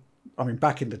 I mean,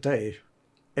 back in the day,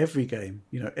 every game,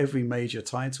 every major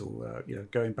title,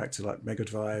 going back to like Mega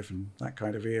Drive and that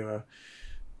kind of era,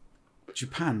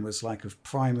 Japan was like of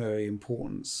primary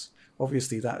importance.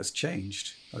 Obviously, that has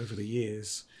changed over the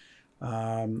years,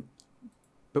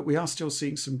 but we are still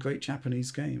seeing some great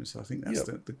Japanese games. I think that's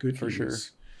the good for news. Sure.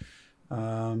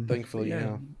 Thankfully,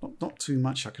 yeah. Not too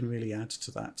much I can really add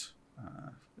to that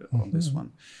on this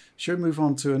one. Should we move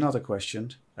on to another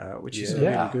question, which is a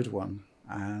really good one,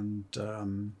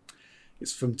 and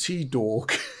it's from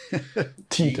T-Dog.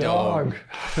 T-Dog.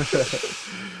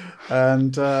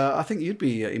 And I think you'd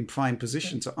be in prime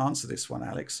position to answer this one,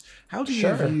 Alex. How do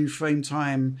you view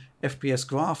frame-time FPS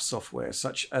graph software,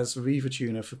 such as Viva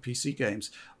Tuner for PC games?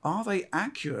 Are they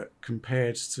accurate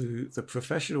compared to the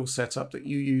professional setup that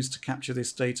you use to capture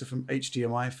this data from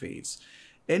HDMI feeds?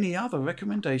 Any other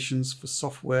recommendations for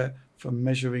software for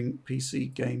measuring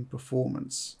PC game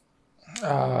performance?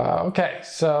 Okay,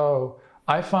 so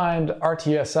I find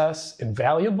RTSS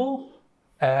invaluable,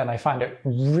 and I find it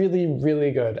really,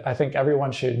 really good. I think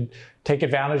everyone should take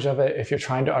advantage of it if you're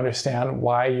trying to understand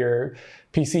why your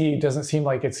PC doesn't seem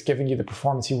like it's giving you the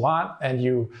performance you want, and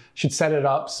you should set it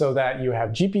up so that you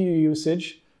have GPU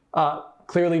usage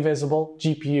clearly visible,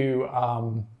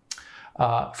 GPU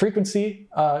frequency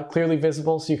clearly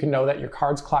visible, so you can know that your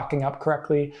card's clocking up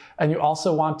correctly. And you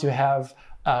also want to have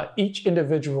each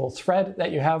individual thread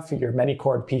that you have for your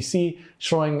many-cored PC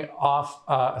showing off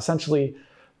essentially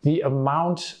the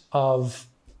amount of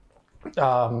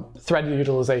thread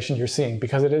utilization you're seeing,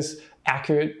 because it is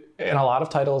accurate in a lot of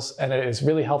titles, and it is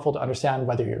really helpful to understand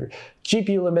whether you're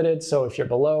GPU limited. So if you're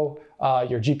below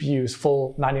your GPU's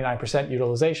full 99%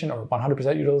 utilization or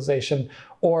 100% utilization,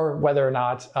 or whether or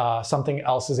not something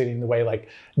else is getting in the way, like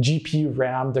GPU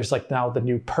RAM. There's like now the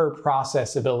new per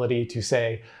process ability to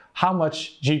say, how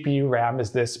much GPU RAM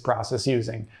is this process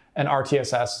using? And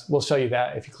RTSS will show you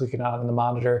that if you click it on the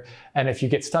monitor. And if you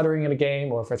get stuttering in a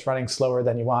game, or if it's running slower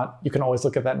than you want, you can always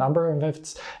look at that number. And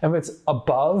if it's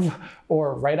above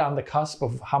or right on the cusp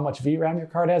of how much VRAM your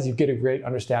card has, you get a great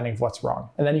understanding of what's wrong.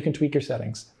 And then you can tweak your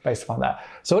settings based upon that.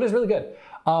 So it is really good.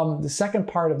 The second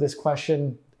part of this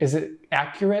question, is it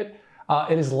accurate?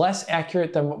 It is less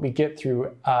accurate than what we get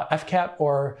through FCAT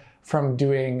or from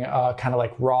doing kind of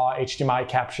like raw HDMI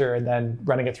capture and then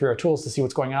running it through our tools to see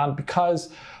what's going on,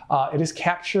 because It is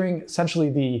capturing essentially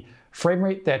the frame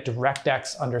rate that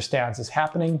DirectX understands is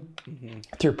happening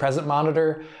through present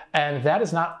monitor. And that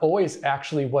is not always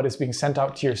actually what is being sent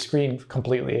out to your screen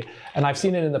completely. And I've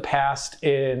seen it in the past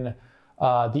in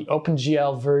the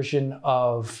OpenGL version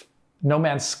of No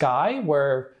Man's Sky,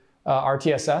 where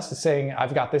RTSS is saying,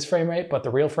 I've got this frame rate, but the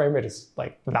real frame rate is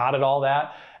like not at all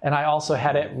that. And I also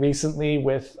had it recently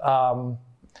with,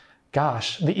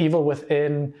 The Evil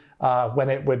Within, when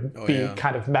it would be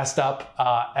kind of messed up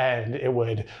and it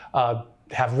would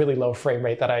have really low frame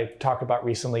rate that I talked about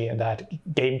recently in that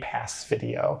Game Pass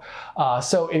video.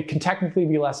 So it can technically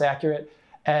be less accurate.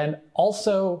 And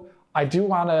also, I do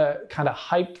want to kind of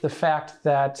hype the fact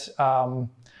that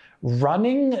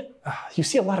running, you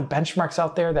see a lot of benchmarks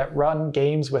out there that run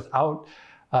games without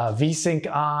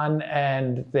VSync on,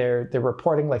 and they're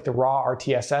reporting like the raw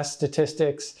RTSS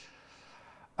statistics.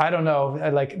 I don't know,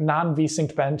 like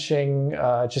non-VSync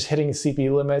benching, just hitting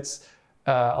CPU limits.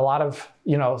 A lot of,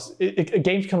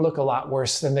 games can look a lot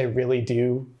worse than they really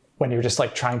do when you're just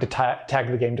like trying to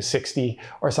tag the game to 60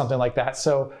 or something like that.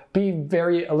 So be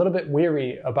a little bit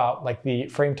weary about like the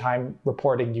frame time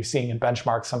reporting you're seeing in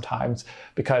benchmarks sometimes,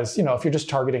 because, if you're just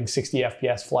targeting 60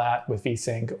 FPS flat with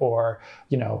VSync, or,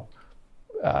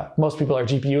 most people are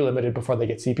GPU limited before they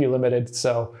get CPU limited.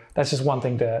 So that's just one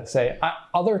thing to say.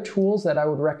 Other tools that I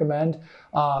would recommend,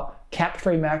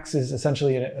 CapFrameX is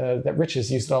essentially, that Rich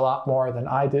has used it a lot more than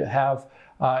I have,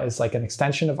 is like an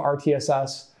extension of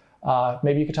RTSS.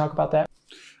 Maybe you could talk about that.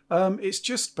 It's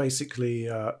just basically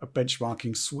a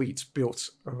benchmarking suite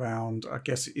built around, I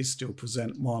guess it is still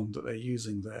Present One that they're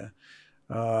using there.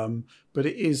 But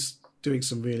it is doing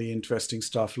some really interesting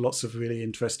stuff, lots of really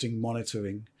interesting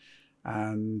monitoring.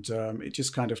 And it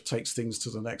just kind of takes things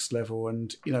to the next level.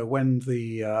 And, when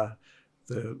the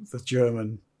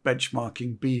German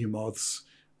benchmarking behemoths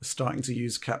are starting to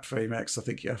use CapFrameX, I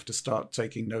think you have to start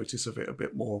taking notice of it a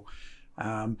bit more.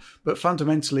 But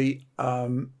fundamentally,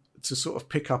 to sort of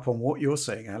pick up on what you're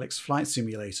saying, Alex, Flight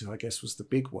Simulator, I guess, was the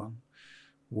big one,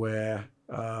 where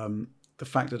the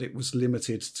fact that it was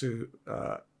limited to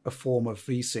a form of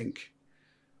VSync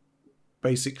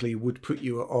basically would put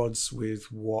you at odds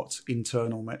with what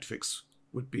internal metrics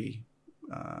would be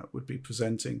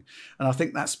presenting. And I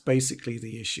think that's basically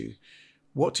the issue.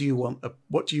 What do you want?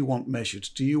 What do you want measured?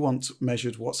 Do you want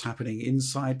measured what's happening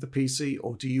inside the PC,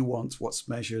 or do you want what's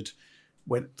measured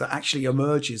when that actually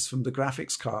emerges from the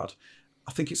graphics card?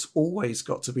 I think it's always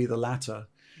got to be the latter.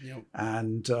 Yep.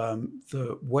 And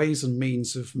the ways and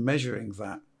means of measuring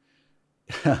that,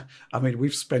 I mean,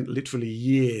 we've spent literally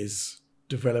years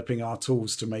developing our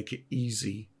tools to make it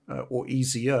easy or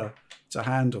easier to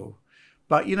handle.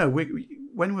 But,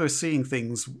 when we're seeing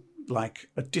things like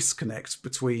a disconnect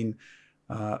between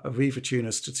a Riva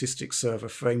Tuner statistics server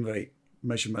frame rate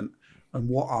measurement and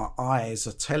what our eyes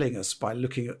are telling us by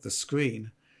looking at the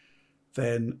screen,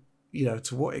 then,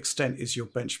 to what extent is your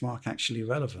benchmark actually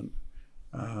relevant?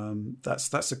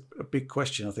 That's a big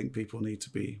question I think people need to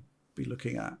be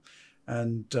looking at.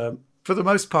 And for the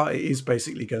most part, it is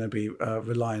basically going to be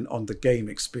reliant on the game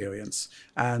experience.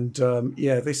 And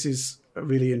this is a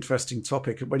really interesting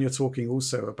topic when you're talking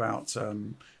also about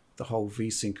the whole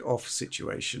VSync off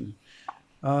situation.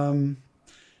 I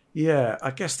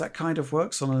guess that kind of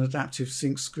works on an adaptive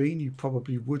sync screen. You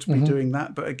probably would be doing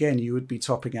that, but again, you would be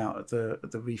topping out at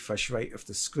the refresh rate of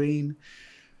the screen.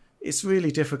 It's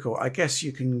really difficult. I guess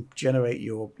you can generate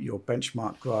your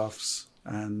benchmark graphs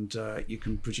and you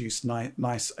can produce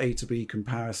nice A to B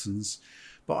comparisons.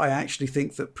 But I actually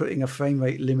think that putting a frame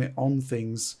rate limit on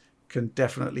things can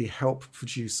definitely help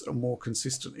produce a more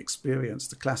consistent experience.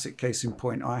 The classic case in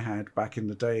point I had back in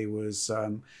the day was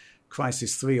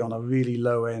Crysis 3 on a really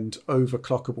low-end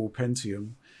overclockable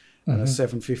Pentium and a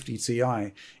 750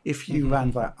 Ti. If you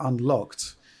ran that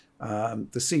unlocked, the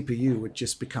CPU would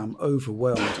just become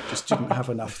overwhelmed. It just didn't have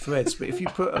enough threads. But if you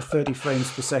put a 30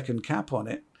 frames per second cap on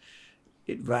it,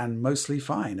 it ran mostly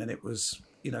fine. And it was,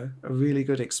 a really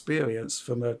good experience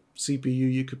from a CPU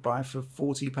you could buy for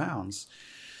 £40.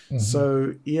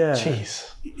 So,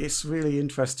 it's really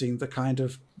interesting, the kind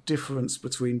of difference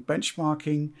between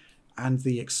benchmarking and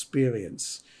the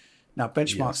experience. Now,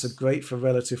 benchmarks are great for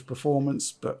relative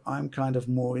performance, but I'm kind of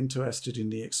more interested in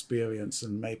the experience,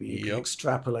 and maybe you can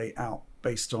extrapolate out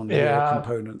based on your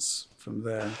components from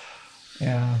there.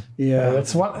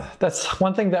 That's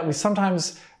one thing that we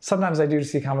sometimes I do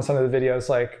see comments under the videos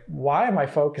like, why am I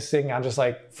focusing on just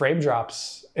like frame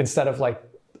drops instead of like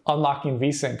unlocking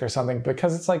VSync or something?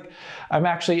 Because it's like I'm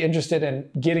actually interested in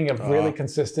getting a really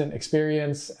consistent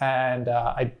experience, and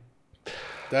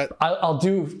I'll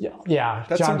do.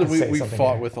 That's John something we've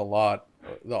fought with a lot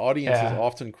the audience is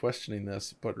often questioning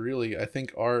this, but really I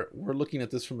think we're looking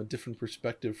at this from a different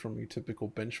perspective from your typical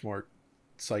benchmark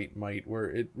site might, where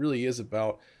it really is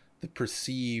about the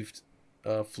perceived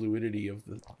fluidity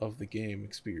of the game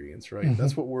experience, right?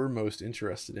 That's what we're most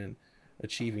interested in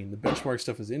achieving. The benchmark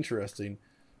stuff is interesting,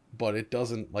 but it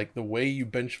doesn't, like, the way you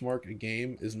benchmark a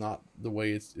game is not the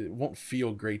way it won't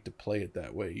feel great to play it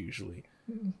that way usually.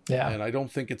 Yeah. And I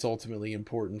don't think it's ultimately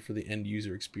important for the end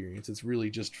user experience. It's really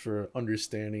just for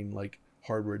understanding like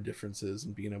hardware differences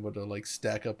and being able to like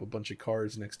stack up a bunch of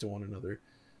cards next to one another.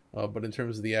 But in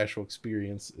terms of the actual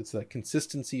experience, it's that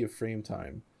consistency of frame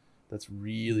time that's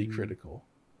really critical.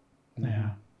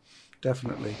 Yeah,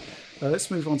 definitely.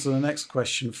 Let's move on to the next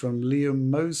question from Liam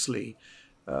Mosley.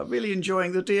 Really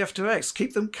enjoying the DF2X.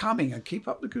 Keep them coming and keep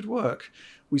up the good work.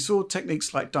 We saw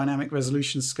techniques like dynamic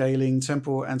resolution scaling,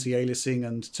 temporal anti-aliasing,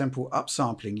 and temporal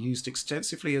upsampling used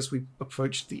extensively as we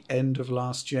approached the end of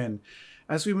last gen.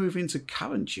 As we move into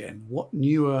current gen, what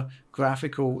newer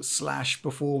graphical /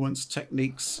 performance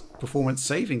techniques, performance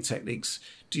saving techniques,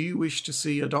 do you wish to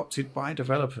see adopted by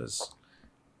developers?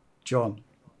 John?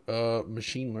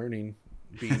 Machine learning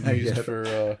being used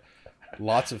for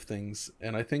lots of things,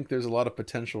 and I think there's a lot of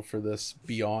potential for this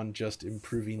beyond just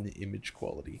improving the image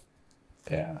quality.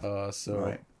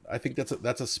 Right. I think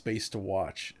that's a space to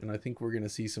watch, and I think we're going to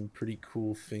see some pretty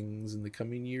cool things in the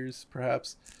coming years,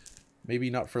 perhaps. Maybe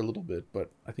not for a little bit,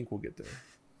 but I think we'll get there.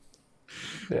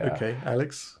 Yeah. Okay,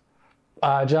 Alex?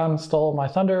 John stole my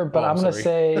thunder, but I'm going to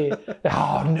say,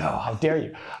 oh no, how dare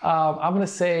you? I'm going to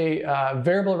say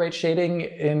variable rate shading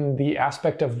in the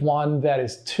aspect of one that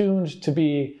is tuned to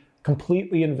be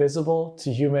completely invisible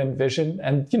to human vision.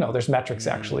 And, there's metrics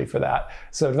actually for that.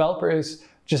 So developers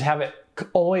just have it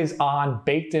always on,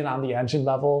 baked in on the engine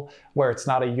level, where it's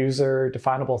not a user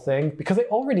definable thing, because they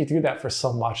already do that for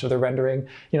so much of their rendering.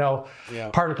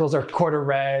 Particles are quarter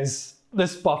res,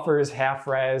 this buffer is half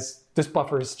res, this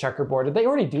buffer is checkerboarded. They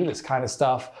already do this kind of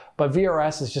stuff, but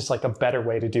VRS is just like a better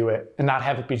way to do it and not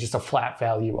have it be just a flat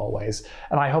value always.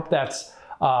 And I hope that's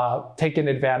taken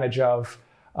advantage of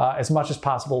as much as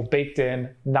possible, baked in,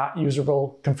 not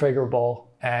usable, configurable,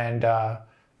 and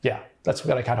that's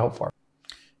what I kind of hope for.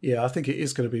 Yeah, I think it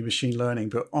is going to be machine learning,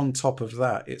 but on top of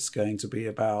that, it's going to be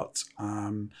about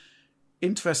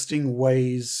interesting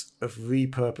ways of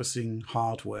repurposing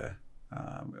hardware.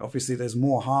 Obviously, there's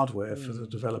more hardware for the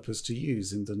developers to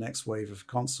use in the next wave of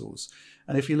consoles.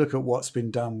 And if you look at what's been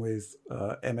done with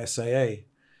MSAA,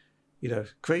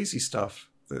 crazy stuff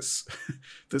that's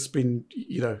been,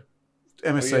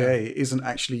 MSAA isn't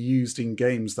actually used in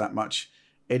games that much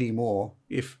anymore,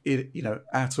 if it,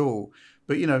 at all.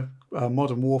 But,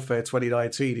 Modern Warfare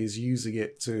 2019 is using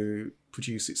it to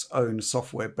produce its own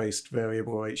software-based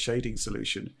variable rate shading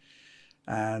solution.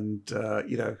 And,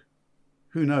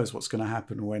 who knows what's going to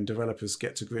happen when developers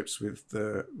get to grips with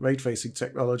the ray tracing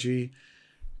technology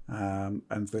and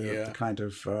the kind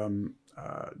of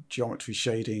geometry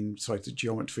shading, the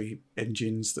geometry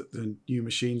engines that the new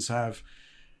machines have.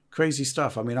 Crazy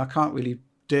stuff. I mean, I can't really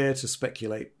dare to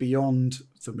speculate beyond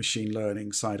the machine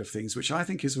learning side of things, which I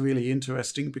think is really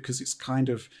interesting because it's kind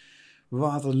of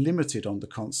rather limited on the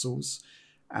consoles.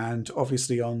 And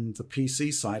obviously on the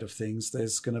PC side of things,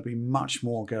 there's going to be much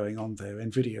more going on there.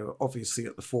 NVIDIA obviously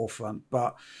at the forefront,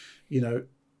 but,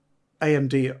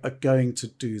 AMD are going to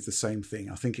do the same thing.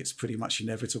 I think it's pretty much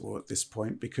inevitable at this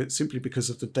point because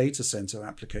of the data center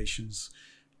applications.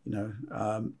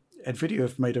 NVIDIA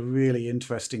have made a really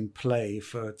interesting play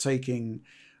for taking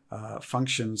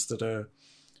functions that are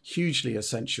hugely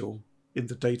essential in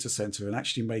the data center and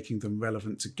actually making them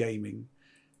relevant to gaming.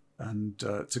 And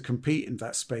to compete in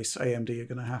that space, AMD are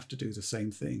going to have to do the same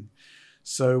thing.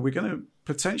 So we're going to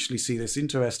potentially see this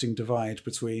interesting divide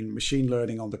between machine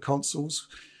learning on the consoles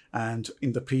and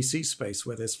in the PC space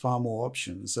where there's far more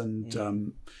options.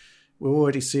 And we're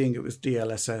already seeing it with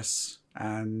DLSS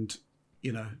and,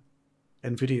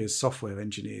 NVIDIA's software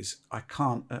engineers.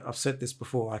 I've said this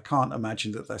before, I can't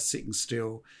imagine that they're sitting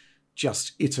still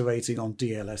just iterating on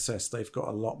DLSS. They've got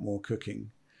a lot more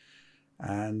cooking.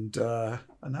 And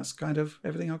that's kind of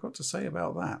everything I've got to say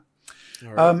about that.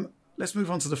 All right. Let's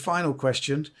move on to the final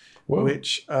question,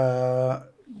 which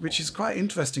is quite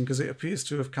interesting because it appears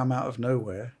to have come out of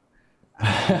nowhere.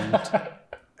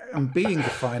 And being the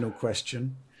final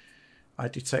question, I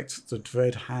detect the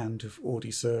dread hand of Audie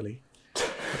Surley.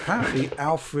 Apparently,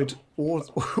 Alfred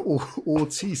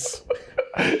Ortiz.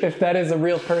 If that is a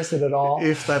real person at all.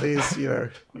 If that is,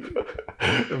 a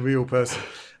real person.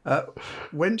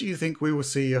 When do you think we will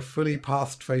see a fully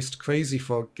path-traced Crazy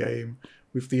Frog game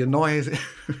with the annoying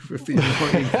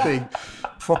thing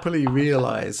properly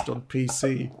realized on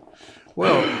PC?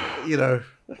 Well, you know,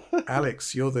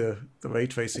 Alex, you're the ray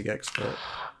tracing expert.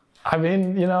 I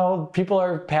mean, you know, people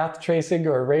are path tracing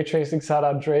or ray tracing San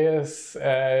Andreas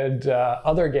and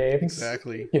other games.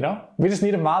 Exactly. You know, we just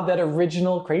need to mod that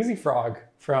original Crazy Frog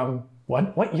from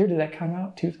what year did that come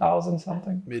out? 2000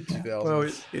 something? Mid-2000s.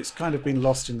 Well, it's kind of been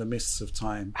lost in the mists of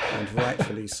time, and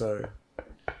rightfully so.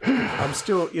 I'm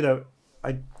still, you know,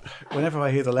 whenever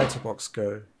I hear the letterbox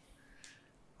go,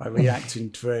 I react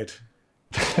in dread,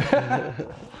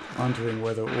 wondering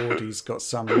whether Audie's got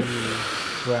some new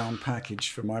brown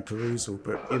package for my perusal.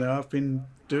 But, you know, I've been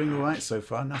doing all right so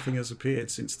far. Nothing has appeared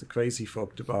since the Crazy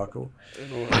Frog debacle.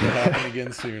 It'll happen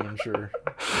again soon, I'm sure.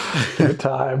 Give it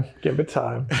time. Give it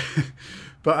time.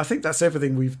 But I think that's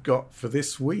everything we've got for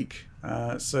this week.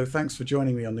 So thanks for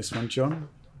joining me on this one, John.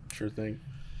 Sure thing.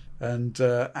 And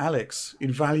Alex,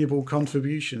 invaluable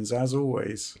contributions as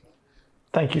always.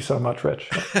 Thank you so much, Rich.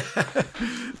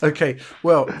 Okay,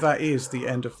 well, that is the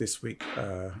end of this week's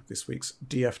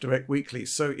DF Direct Weekly.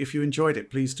 So if you enjoyed it,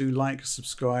 please do like,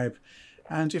 subscribe,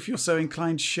 and if you're so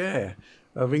inclined, share.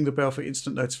 Ring the bell for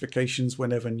instant notifications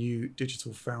whenever new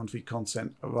Digital Foundry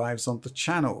content arrives on the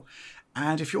channel.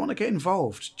 And if you want to get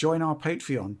involved, join our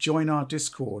Patreon, join our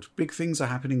Discord. Big things are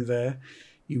happening there.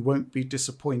 You won't be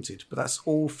disappointed. But that's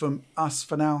all from us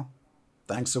for now.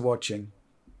 Thanks for watching.